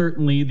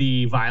 Certainly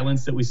the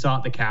violence that we saw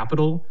at the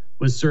Capitol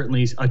was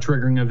certainly a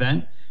triggering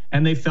event,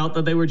 and they felt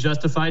that they were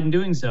justified in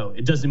doing so.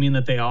 It doesn't mean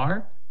that they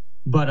are,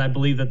 but I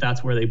believe that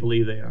that's where they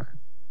believe they are.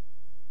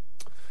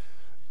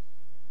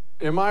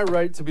 Am I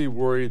right to be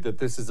worried that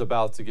this is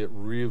about to get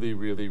really,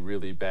 really,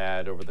 really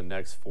bad over the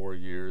next 4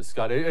 years,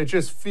 Scott? It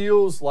just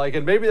feels like,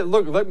 and maybe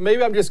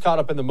I'm just caught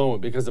up in the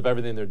moment because of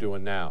everything they're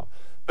doing now,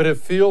 but it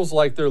feels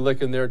like they're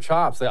licking their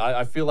chops.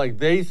 I feel like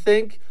they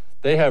think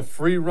they have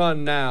free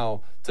run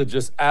now to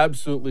just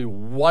absolutely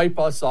wipe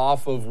us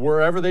off of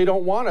wherever they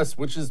don't want us,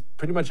 which is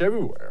pretty much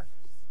everywhere.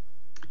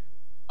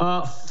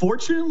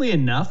 Fortunately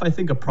enough, I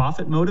think a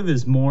profit motive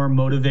is more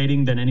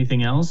motivating than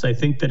anything else. I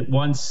think that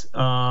once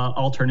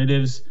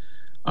alternatives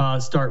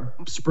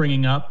start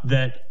springing up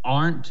that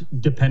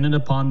aren't dependent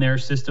upon their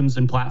systems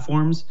and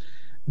platforms,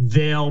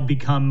 they'll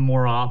become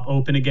more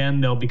open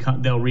again.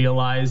 They'll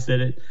realize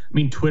that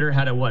Twitter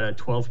had a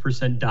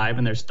 12% dive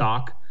in their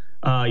stock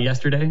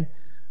yesterday.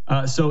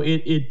 So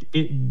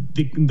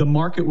the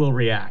market will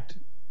react.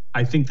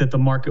 I think that the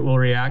market will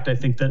react. I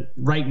think that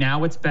right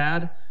now it's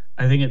bad.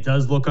 I think it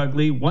does look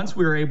ugly. Once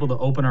we're able to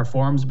open our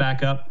forums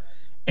back up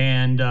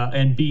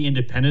and be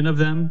independent of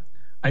them,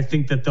 I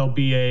think that there'll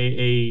be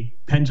a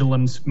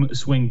pendulum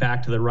swing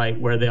back to the right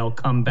where they'll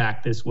come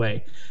back this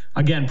way.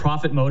 Again,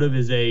 profit motive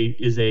is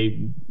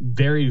a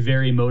very,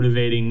 very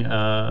motivating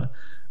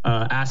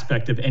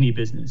aspect of any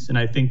business. And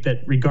I think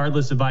that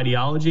regardless of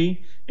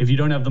ideology, if you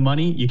don't have the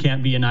money, you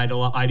can't be an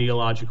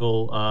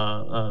ideological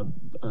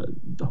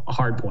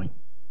hard point.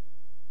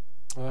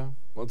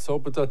 Let's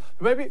hope it does.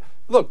 Maybe,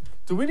 look,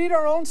 do we need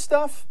our own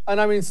stuff?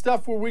 And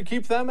stuff where we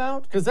keep them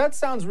out? Because that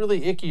sounds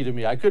really icky to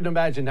me. I couldn't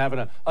imagine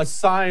having a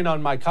sign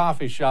on my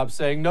coffee shop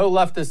saying no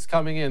leftists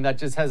coming in. That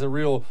just has a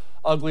real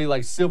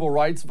ugly, civil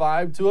rights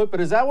vibe to it.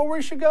 But is that where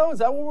we should go? Is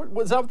that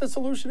what the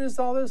solution is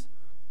to all this?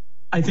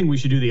 I think we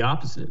should do the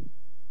opposite.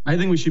 I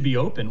think we should be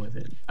open with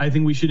it. I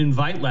think we should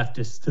invite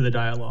leftists to the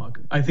dialogue.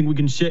 I think we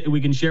can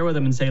share with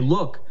them and say,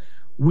 look,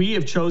 we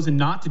have chosen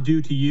not to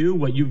do to you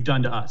what you've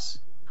done to us.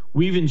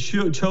 We've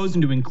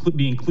chosen to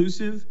be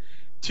inclusive,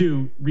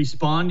 to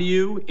respond to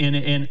you,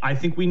 and I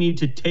think we need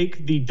to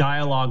take the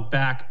dialogue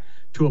back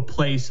to a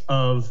place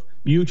of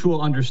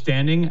mutual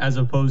understanding as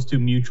opposed to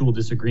mutual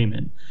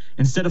disagreement.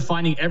 Instead of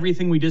finding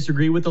everything we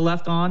disagree with the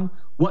left on,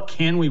 what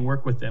can we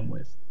work with them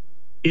with?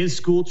 Is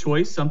school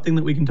choice something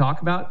that we can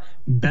talk about?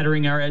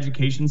 Bettering our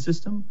education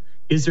system?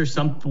 Is there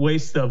some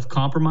ways of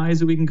compromise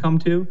that we can come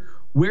to?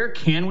 Where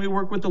can we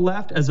work with the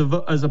left as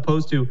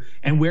opposed to,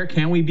 and where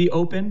can we be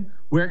open?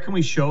 Where can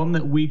we show them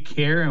that we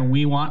care and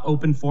we want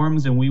open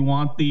forums and we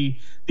want the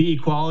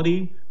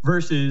equality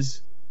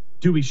versus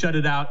do we shut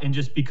it out and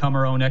just become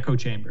our own echo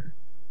chamber?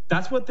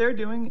 That's what they're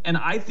doing, and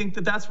I think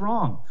that that's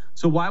wrong.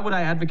 So why would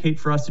I advocate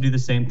for us to do the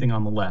same thing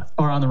on the left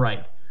or on the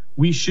right?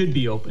 We should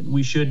be open.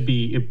 We should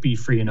be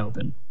free and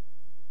open.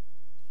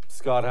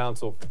 Scott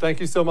Hounsel, thank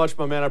you so much,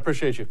 my man. I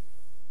appreciate you.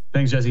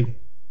 Thanks, Jesse.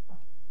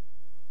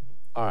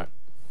 All right.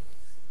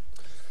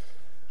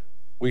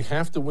 We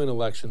have to win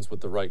elections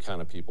with the right kind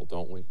of people,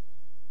 don't we?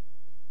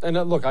 And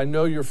look, I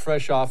know you're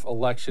fresh off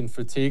election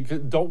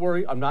fatigue. Don't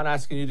worry, I'm not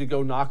asking you to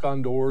go knock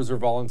on doors or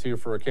volunteer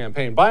for a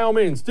campaign. By all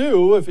means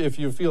do if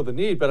you feel the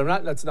need, but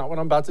that's not what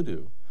I'm about to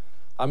do.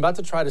 I'm about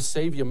to try to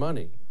save you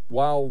money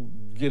while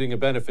getting a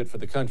benefit for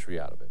the country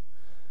out of it.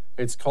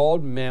 It's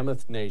called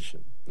Mammoth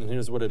Nation, and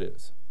here's what it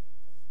is.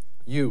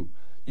 You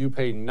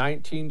pay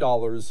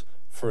 $19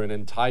 for an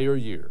entire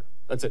year.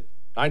 That's it,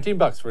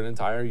 $19 for an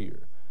entire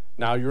year.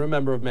 Now you're a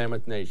member of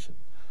Mammoth Nation.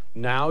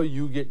 Now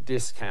you get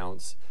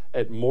discounts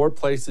at more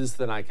places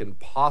than I can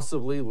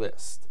possibly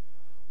list.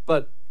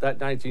 But that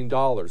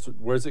 $19,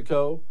 where's it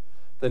go?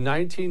 The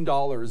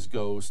 $19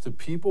 goes to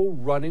people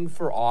running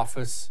for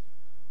office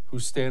who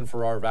stand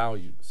for our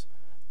values.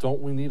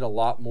 Don't we need a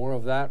lot more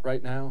of that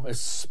right now?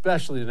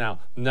 Especially now.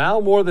 Now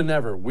more than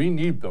ever, we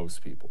need those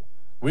people.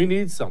 We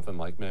need something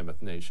like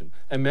Mammoth Nation.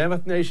 And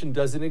Mammoth Nation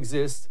doesn't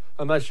exist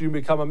unless you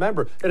become a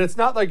member. And it's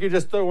not like you're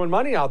just throwing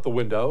money out the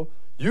window.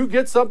 You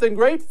get something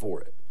great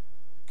for it.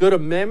 Go to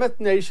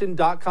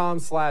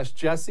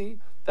mammothnation.com/Jesse.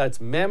 That's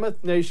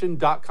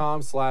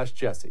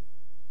mammothnation.com/Jesse.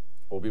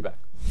 We'll be back.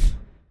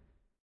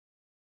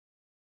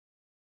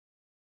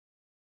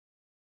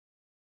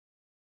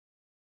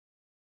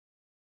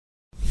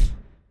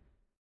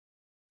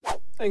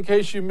 In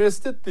case you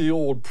missed it, the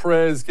old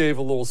Prez gave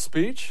a little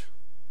speech.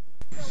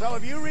 So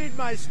if you read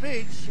my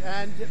speech,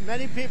 and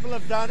many people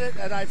have done it,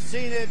 and I've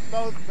seen it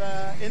both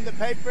in the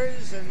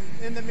papers and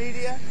in the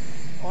media,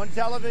 on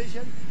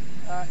television,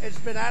 it's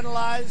been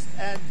analyzed,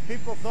 and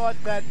people thought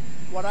that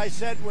what I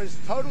said was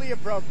totally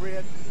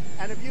appropriate.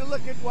 And if you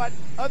look at what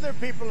other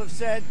people have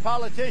said,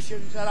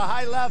 politicians at a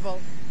high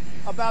level,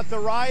 about the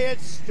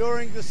riots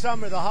during the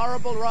summer, the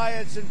horrible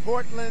riots in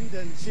Portland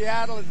and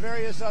Seattle and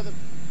various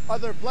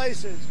other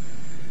places,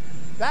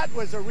 that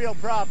was a real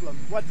problem,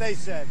 what they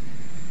said.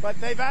 But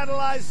they've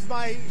analyzed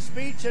my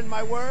speech and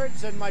my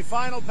words and my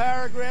final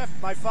paragraph,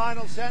 my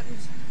final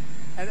sentence,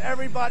 and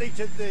everybody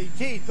to the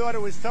T thought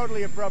it was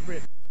totally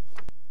appropriate.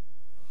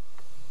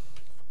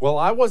 Well,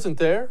 I wasn't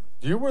there.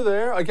 You were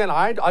there. Again,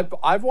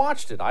 I've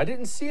watched it. I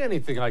didn't see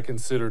anything I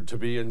considered to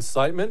be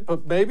incitement,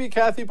 but maybe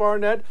Kathy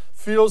Barnett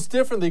feels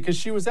differently because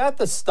she was at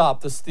the Stop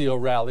the Steal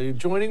rally.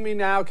 Joining me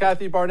now,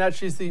 Kathy Barnett.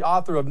 She's the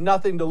author of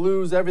Nothing to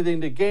Lose,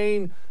 Everything to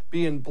Gain,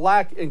 Being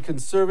Black and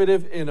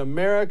Conservative in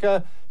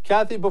America.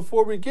 Kathy,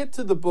 before we get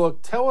to the book,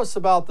 tell us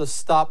about the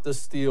Stop the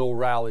Steal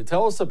rally.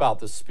 Tell us about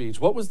the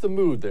speech. What was the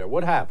mood there?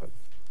 What happened?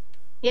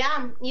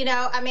 Yeah,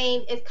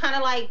 it's kind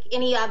of like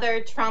any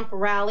other Trump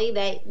rally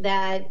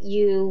that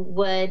you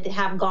would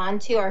have gone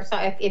to, or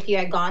if you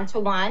had gone to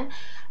one.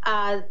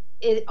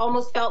 It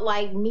almost felt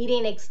like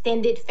meeting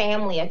extended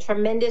family, a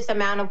tremendous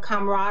amount of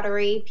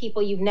camaraderie,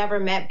 people you've never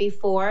met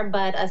before,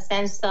 but a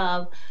sense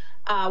of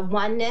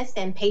oneness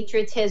and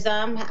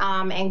patriotism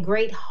and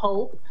great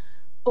hope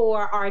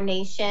for our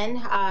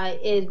nation.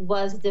 It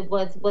was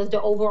the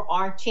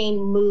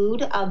overarching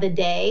mood of the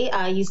day.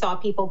 You saw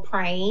people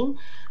praying.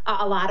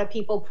 A lot of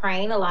people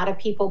praying, a lot of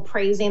people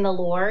praising the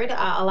Lord,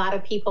 a lot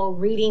of people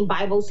reading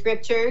Bible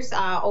scriptures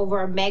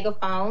over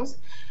megaphones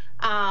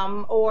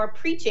or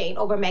preaching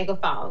over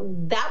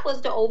megaphone. That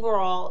was the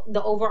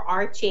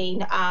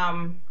overarching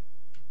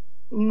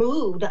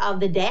mood of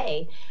the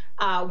day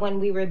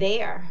when we were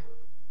there.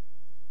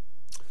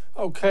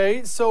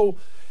 Okay, so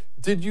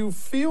did you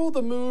feel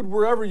the mood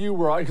wherever you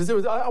were? Because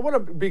I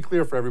want to be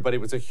clear for everybody,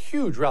 it was a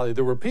huge rally.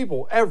 There were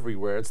people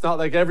everywhere. It's not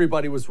like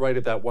everybody was right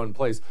at that one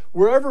place.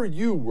 Wherever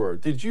you were,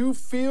 did you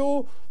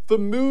feel the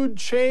mood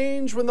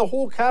change when the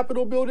whole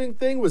Capitol building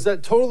thing? Was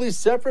that totally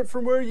separate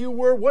from where you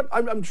were?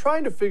 I'm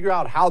trying to figure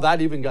out how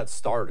that even got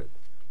started.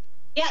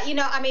 Yeah,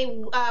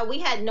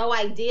 we had no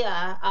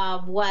idea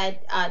of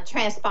what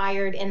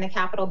transpired in the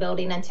Capitol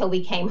building until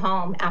we came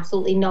home.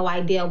 Absolutely no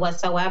idea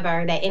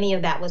whatsoever that any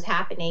of that was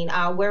happening.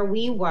 Where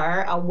we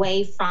were,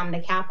 away from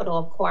the Capitol,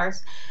 of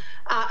course,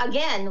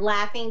 again,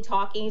 laughing,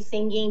 talking,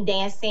 singing,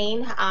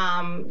 dancing,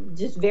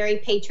 just very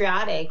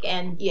patriotic.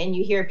 And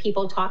you hear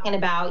people talking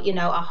about,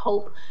 a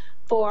hope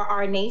for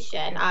our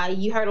nation.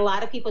 You heard a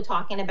lot of people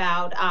talking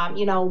about,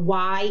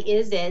 why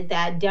is it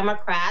that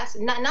Democrats,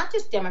 not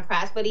just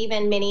Democrats, but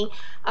even many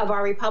of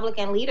our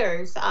Republican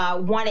leaders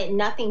wanted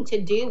nothing to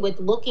do with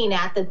looking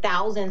at the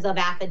thousands of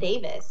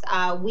affidavits.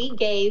 We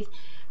gave,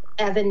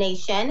 as a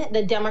nation,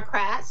 the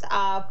Democrats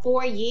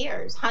 4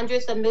 years,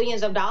 hundreds of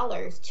millions of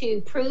dollars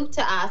to prove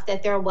to us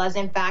that there was,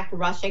 in fact,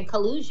 Russian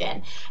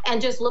collusion.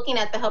 And just looking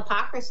at the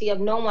hypocrisy of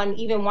no one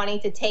even wanting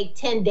to take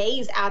 10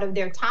 days out of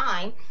their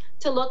time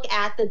to look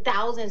at the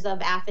thousands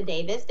of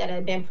affidavits that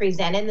have been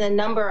presented, the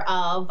number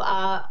of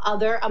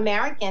other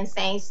Americans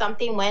saying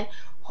something went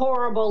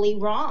horribly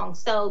wrong.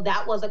 So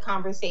that was a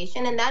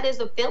conversation, and that is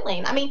a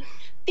feeling. I mean,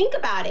 think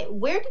about it.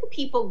 Where do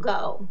people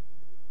go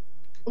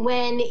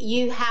when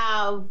you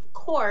have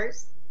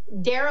courts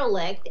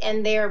derelict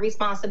in their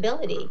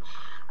responsibility?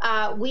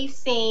 We've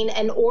seen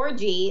an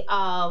orgy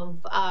of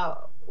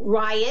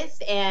riots,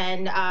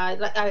 and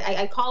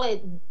I call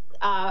it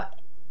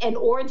an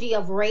orgy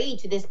of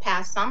rage this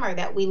past summer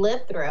that we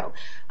lived through,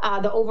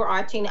 the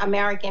overarching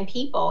American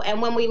people.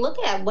 And when we look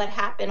at what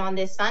happened on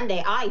this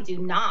Sunday, I do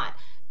not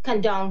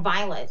condone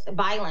violence.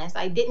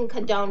 I didn't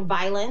condone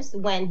violence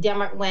when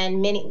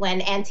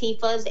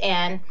Antifas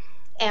and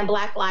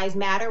Black Lives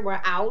Matter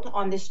were out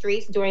on the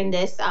streets during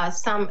this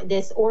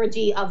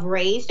orgy of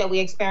rage that we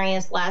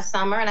experienced last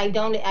summer, and I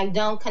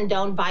don't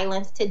condone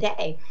violence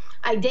today.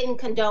 I didn't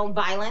condone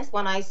violence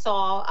when I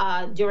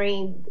saw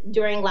during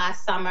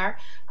last summer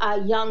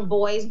young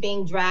boys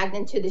being dragged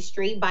into the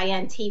street by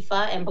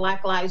Antifa and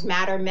Black Lives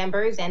Matter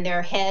members, and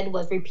their head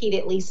was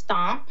repeatedly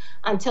stomped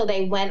until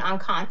they went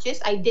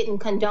unconscious. I didn't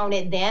condone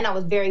it then. I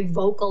was very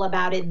vocal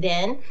about it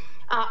then.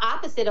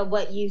 Opposite of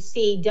what you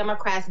see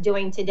Democrats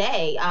doing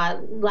today.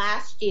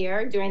 Last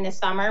year, during the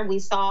summer, we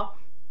saw,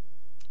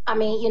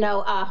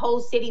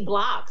 whole city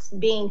blocks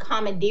being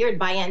commandeered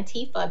by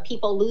Antifa,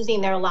 people losing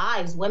their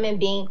lives, women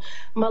being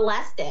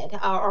molested,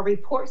 or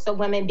reports of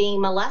women being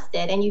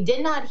molested. And you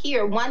did not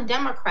hear one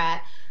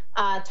Democrat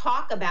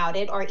talk about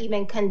it or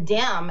even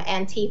condemn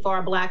Antifa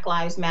or Black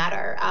Lives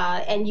Matter.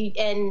 And you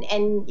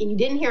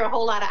didn't hear a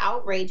whole lot of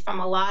outrage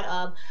from a lot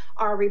of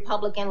our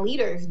Republican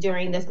leaders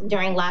during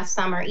last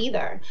summer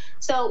either.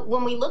 So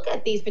when we look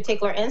at these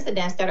particular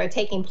incidents that are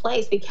taking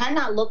place, we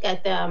cannot look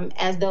at them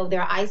as though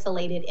they're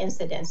isolated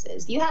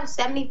incidences. You have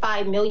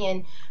 75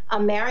 million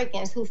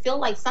Americans who feel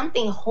like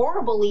something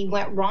horribly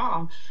went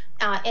wrong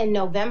in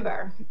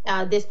November,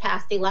 this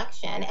past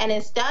election. And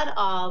instead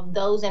of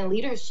those in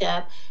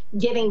leadership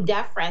giving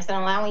deference and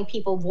allowing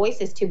people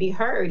voices to be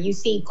heard, you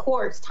see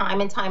courts time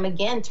and time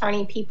again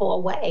turning people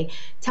away,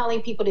 telling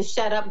people to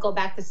shut up, go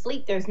back to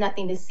sleep. There's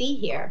nothing to see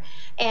here.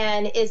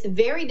 And it's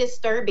very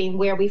disturbing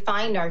where we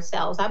find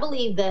ourselves. I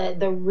believe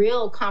the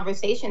real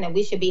conversation that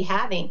we should be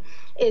having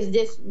is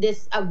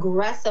this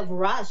aggressive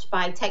rush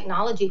by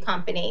technology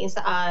companies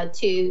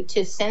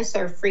to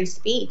censor free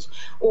speech,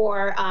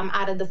 or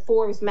out of the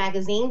Forbes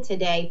magazine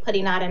today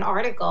putting out an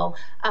article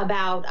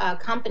about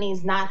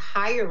companies not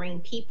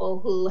hiring people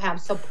who have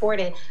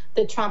supported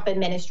the Trump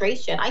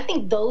administration. I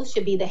think those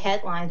should be the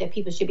headlines that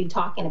people should be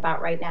talking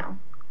about right now.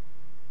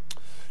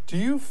 Do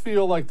you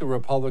feel like the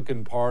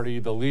Republican Party,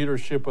 the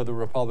leadership of the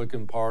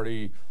Republican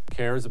Party,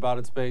 cares about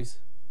its base?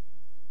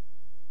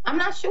 I'm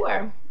not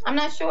sure.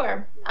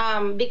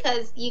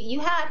 Because you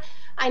had,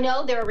 I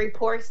know there are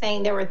reports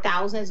saying there were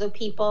thousands of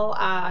people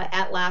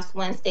at last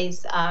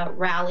Wednesday's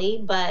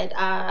rally, but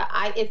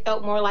it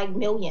felt more like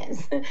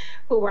millions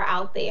who were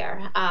out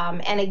there.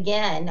 And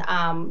again,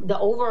 the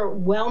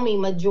overwhelming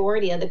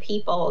majority of the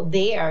people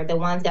there, the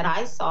ones that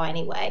I saw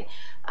anyway,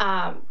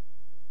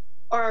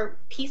 are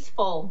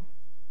peaceful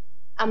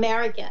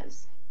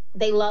Americans.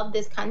 They love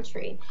this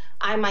country.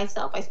 I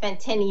myself, I spent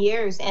 10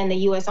 years in the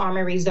U.S.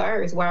 Army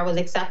Reserves, where I was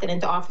accepted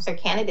into officer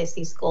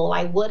candidacy school.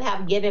 I would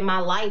have given my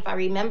life. I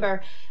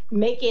remember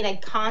making a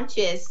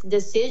conscious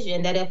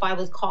decision that if I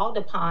was called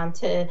upon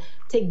to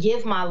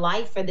give my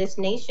life for this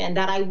nation,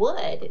 that I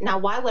would. Now,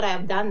 why would I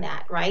have done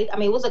that, right? I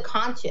mean, it was a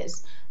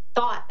conscious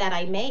thought that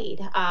I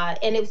made.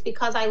 And it was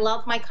because I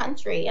love my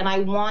country and I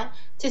want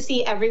to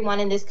see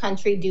everyone in this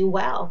country do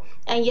well.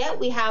 And yet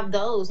we have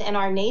those in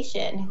our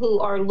nation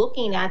who are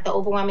looking at the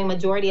overwhelming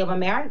majority of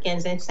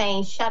Americans and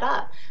saying, shut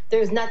up,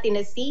 there's nothing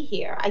to see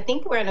here. I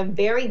think we're in a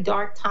very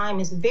dark time.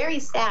 It's very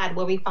sad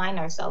where we find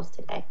ourselves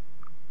today.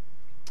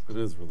 It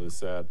is really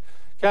sad.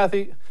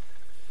 Kathy,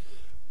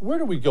 where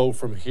do we go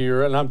from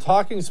here? And I'm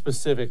talking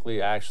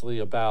specifically actually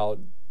about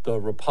the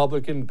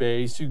Republican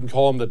base. You can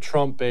call them the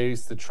Trump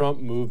base, the Trump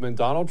movement.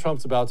 Donald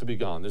Trump's about to be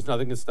gone. There's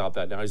nothing to stop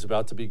that now. He's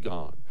about to be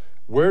gone.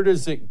 Where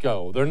does it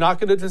go? They're not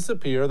going to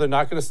disappear. They're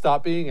not going to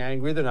stop being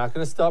angry. They're not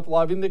going to stop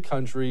loving the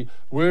country.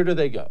 Where do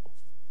they go?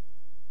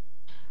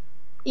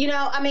 You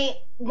know, I mean,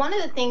 one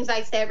of the things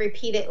I said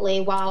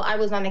repeatedly while I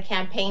was on the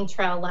campaign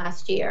trail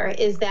last year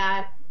is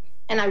that,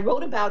 and I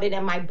wrote about it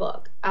in my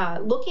book,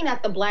 looking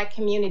at the Black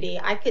community,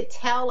 I could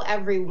tell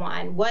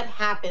everyone what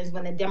happens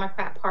when the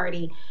Democrat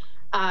Party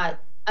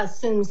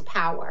assumes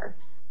power.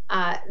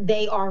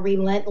 they are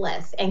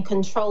relentless and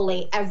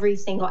controlling every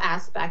single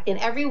aspect. And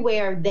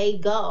everywhere they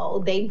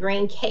go, they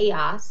bring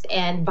chaos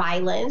and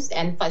violence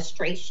and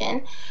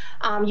frustration.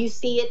 You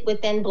see it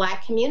within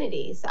Black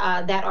communities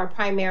that are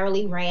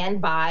primarily ran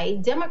by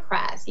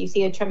Democrats. You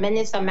see a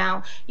tremendous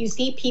amount. You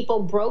see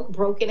people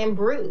broken, and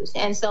bruised.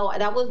 And so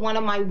that was one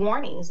of my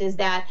warnings, is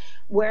that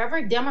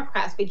wherever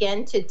Democrats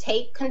begin to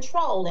take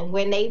control, and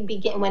when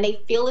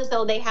they feel as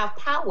though they have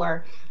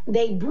power,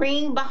 they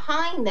bring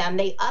behind them,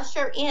 they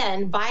usher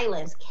in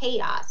violence,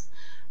 chaos,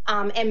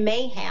 and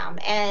mayhem.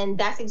 And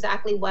that's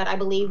exactly what I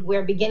believe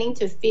we're beginning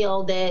to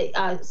feel,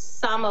 that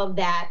some of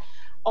that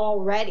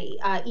already.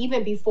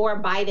 Even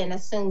before Biden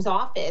assumes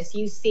office,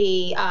 you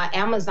see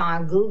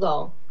Amazon,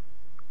 Google,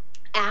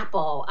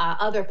 Apple,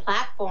 other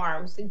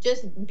platforms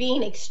just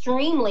being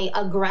extremely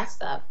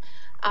aggressive,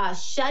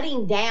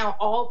 shutting down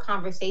all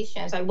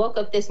conversations. I woke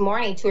up this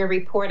morning to a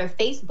report of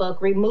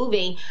Facebook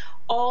removing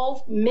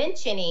all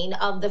mentioning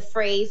of the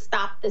phrase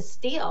 "stop the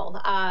steal."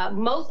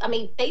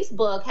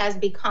 Facebook has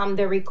become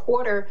the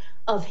recorder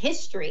of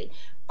history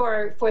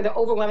for the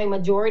overwhelming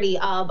majority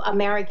of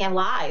American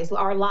lives.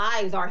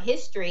 Our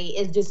history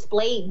is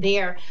displayed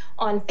there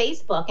on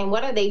Facebook. And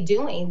what are they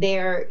doing?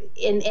 They're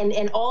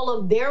in all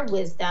of their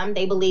wisdom,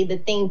 they believe the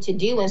thing to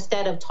do,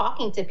 instead of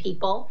talking to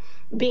people,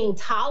 being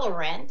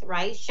tolerant,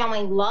 right?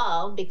 Showing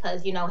love,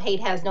 because, hate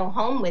has no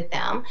home with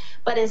them.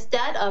 But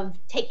instead of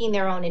taking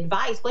their own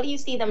advice, what do you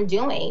see them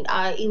doing?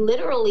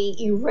 Literally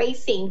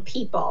erasing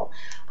people,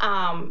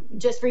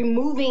 just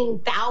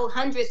removing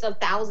hundreds of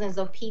thousands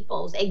of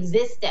people's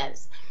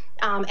existence.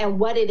 And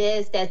what it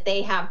is that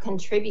they have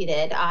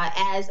contributed,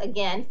 as,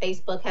 again,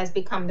 Facebook has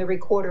become the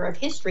recorder of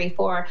history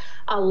for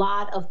a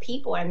lot of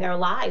people and their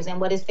lives. And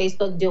what is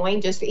Facebook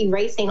doing? Just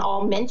erasing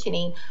all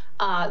mentioning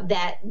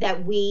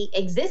that we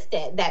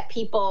existed, that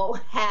people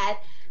had,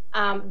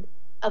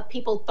 of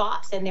people's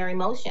thoughts and their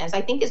emotions.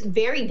 I think it's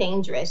very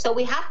dangerous. So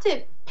we have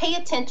to pay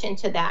attention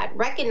to that,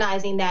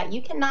 recognizing that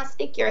you cannot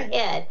stick your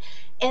head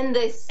in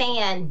the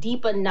sand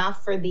deep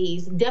enough for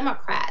these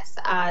Democrats.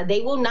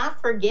 They will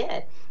not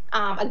forget.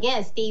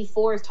 Again, Steve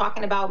Forbes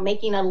talking about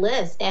making a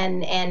list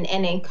and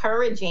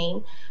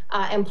encouraging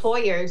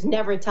employers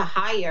never to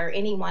hire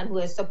anyone who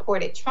has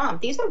supported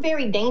Trump. These are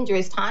very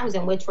dangerous times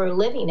in which we're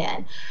living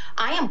in.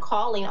 I am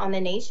calling on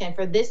the nation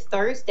for this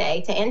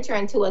Thursday to enter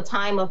into a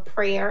time of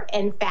prayer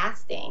and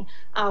fasting.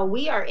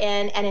 We are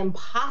in an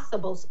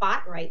impossible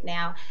spot right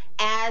now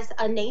as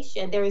a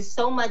nation. There is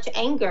so much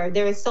anger.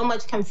 There is so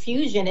much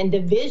confusion and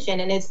division,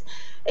 and it's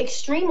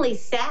extremely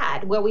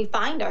sad where we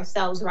find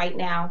ourselves right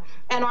now.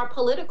 And our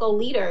political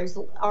leaders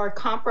are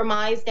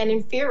compromised and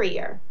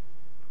inferior.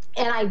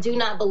 And I do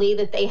not believe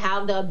that they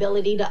have the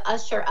ability to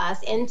usher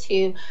us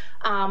into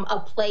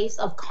a place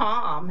of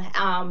calm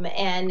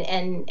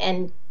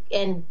and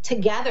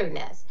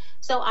togetherness.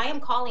 So I am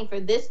calling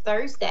for this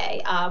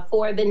Thursday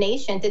for the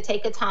nation to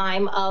take a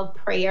time of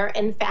prayer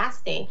and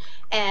fasting,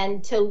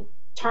 and to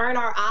turn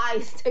our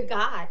eyes to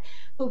God,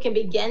 who can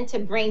begin to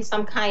bring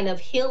some kind of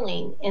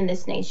healing in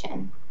this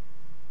nation.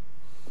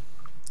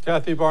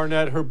 Kathy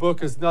Barnett, her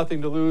book is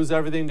Nothing to Lose,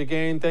 Everything to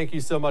Gain. Thank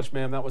you so much,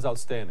 ma'am. That was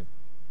outstanding.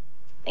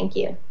 Thank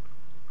you.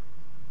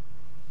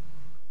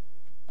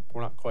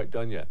 We're not quite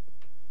done yet.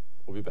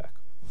 We'll be back.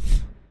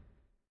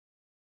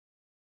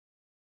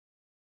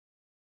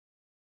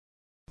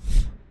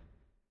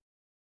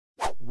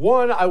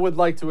 One, I would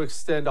like to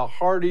extend a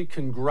hearty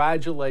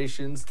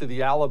congratulations to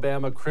the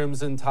Alabama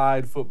Crimson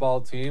Tide football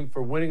team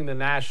for winning the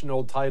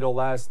national title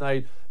last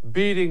night,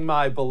 beating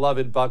my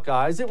beloved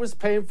Buckeyes. It was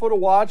painful to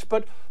watch,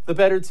 but the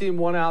better team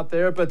won out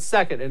there. But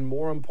second, and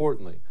more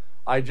importantly,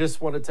 I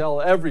just want to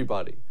tell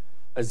everybody,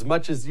 as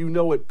much as you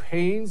know it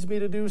pains me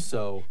to do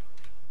so,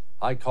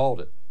 I called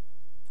it.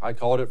 I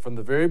called it from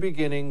the very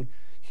beginning.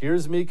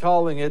 Here's me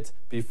calling it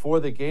before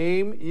the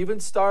game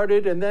even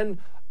started, and then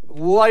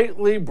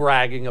lightly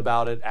bragging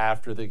about it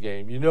after the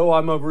game. You know,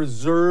 I'm a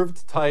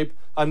reserved type.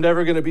 I'm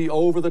never going to be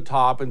over the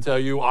top and tell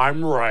you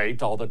I'm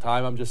right all the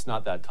time. I'm just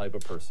not that type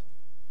of person.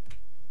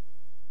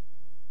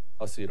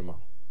 I'll see you tomorrow.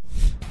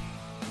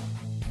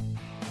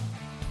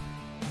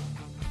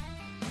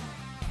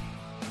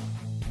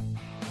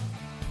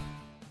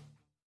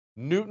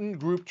 Newton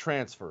Group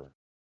Transfer.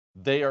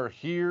 They are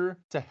here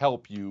to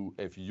help you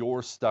if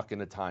you're stuck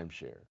in a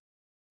timeshare.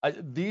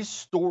 These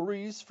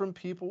stories from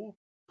people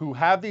who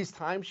have these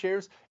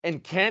timeshares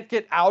and can't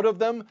get out of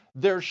them,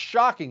 they're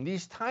shocking.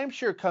 These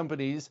timeshare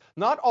companies,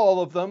 not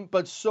all of them,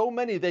 but so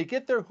many, they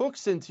get their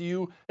hooks into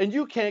you and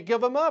you can't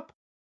give them up.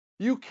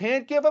 You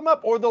can't give them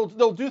up, or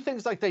they'll do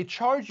things like they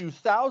charge you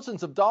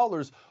thousands of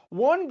dollars.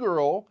 One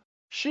girl,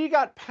 she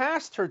got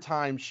past her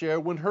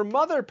timeshare when her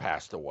mother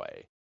passed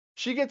away.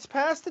 She gets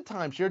past the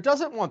timeshare,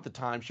 doesn't want the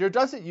timeshare,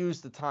 doesn't use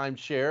the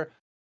timeshare.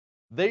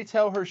 They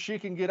tell her she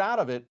can get out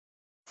of it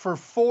for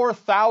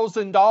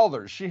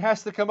 $4,000. She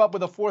has to come up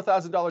with a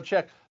 $4,000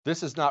 check.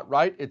 This is not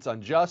right. It's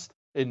unjust.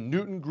 And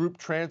Newton Group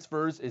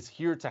Transfers is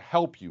here to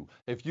help you.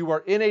 If you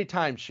are in a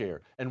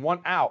timeshare and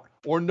want out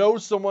or know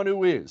someone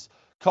who is,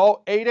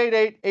 call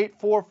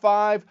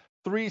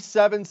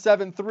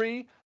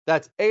 888-845-3773.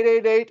 That's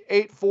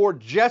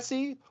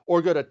 888-84-JESSE,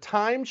 or go to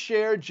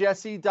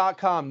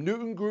timesharejesse.com.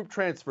 Newton Group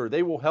Transfer.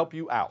 They will help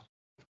you out.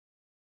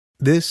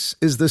 This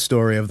is the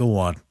story of the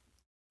one.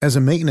 As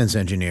a maintenance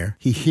engineer,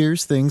 he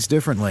hears things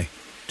differently.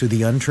 To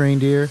the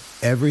untrained ear,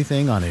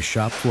 everything on his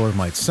shop floor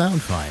might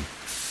sound fine,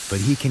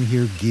 but he can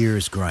hear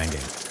gears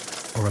grinding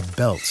or a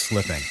belt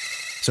slipping.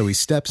 So he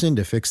steps in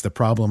to fix the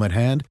problem at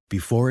hand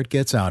before it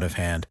gets out of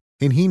hand.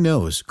 And he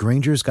knows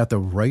Grainger's got the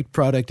right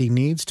product he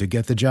needs to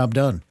get the job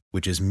done,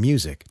 which is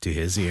music to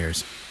his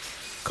ears.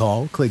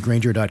 Call, click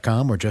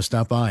Grainger.com, or just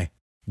stop by.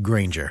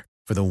 Grainger,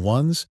 for the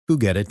ones who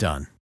get it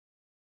done.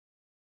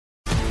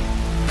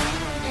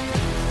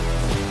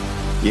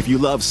 If you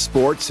love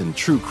sports and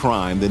true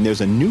crime, then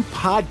there's a new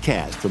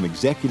podcast from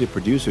executive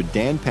producer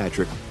Dan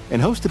Patrick and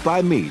hosted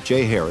by me,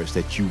 Jay Harris,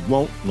 that you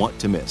won't want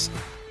to miss.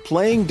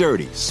 Playing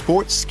Dirty: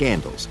 Sports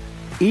Scandals.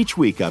 Each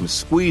week, I'm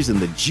squeezing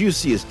the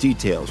juiciest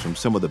details from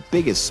some of the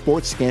biggest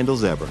sports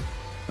scandals ever.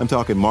 I'm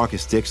talking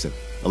Marcus Dixon,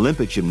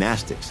 Olympic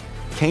gymnastics,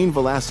 Cain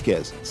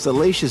Velasquez,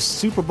 salacious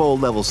Super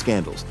Bowl-level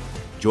scandals.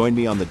 Join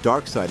me on the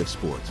dark side of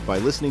sports by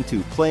listening to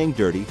Playing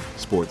Dirty: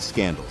 Sports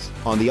Scandals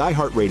on the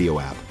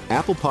iHeartRadio app,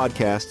 Apple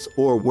Podcasts,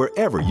 or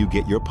wherever you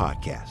get your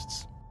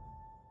podcasts.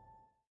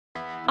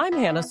 I'm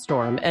Hannah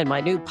Storm, and my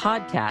new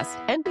podcast,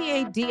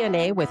 NBA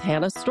DNA with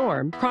Hannah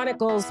Storm,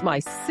 chronicles my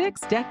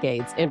 6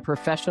 decades in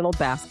professional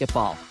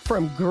basketball.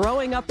 From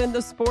growing up in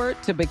the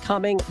sport to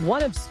becoming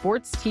one of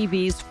sports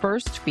TV's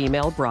first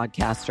female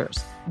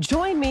broadcasters.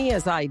 Join me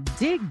as I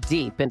dig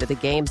deep into the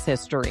game's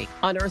history,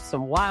 unearth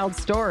some wild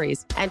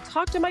stories, and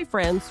talk to my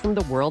friends from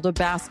the world of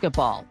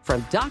basketball,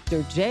 from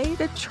Dr. J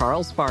to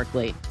Charles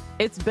Barkley.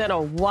 It's been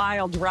a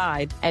wild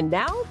ride, and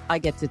now I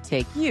get to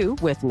take you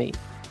with me.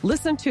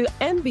 Listen to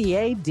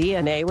NBA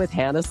DNA with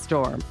Hannah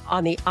Storm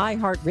on the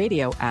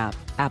iHeartRadio app,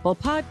 Apple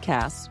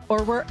Podcasts,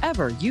 or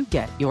wherever you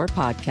get your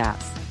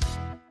podcasts.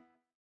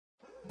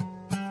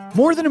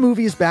 More Than a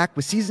Movie is back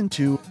with Season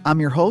 2.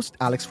 I'm your host,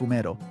 Alex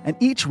Fumero, and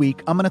each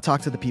week I'm going to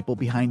talk to the people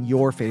behind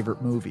your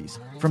favorite movies.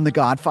 From The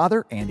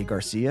Godfather, Andy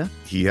Garcia.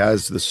 He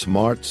has the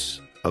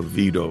smarts of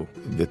Vito,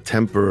 the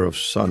temper of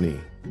Sonny,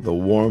 the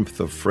warmth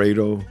of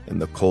Fredo,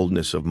 and the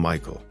coldness of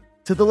Michael.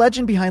 To the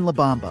legend behind La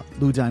Bamba,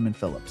 Lou Diamond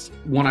Phillips.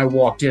 When I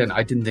walked in,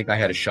 I didn't think I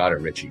had a shot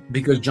at Richie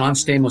because John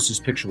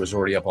Stamos' picture was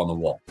already up on the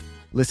wall.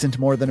 Listen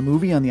to More Than a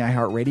Movie on the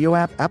iHeartRadio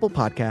app, Apple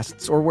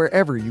Podcasts, or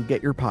wherever you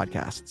get your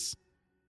podcasts.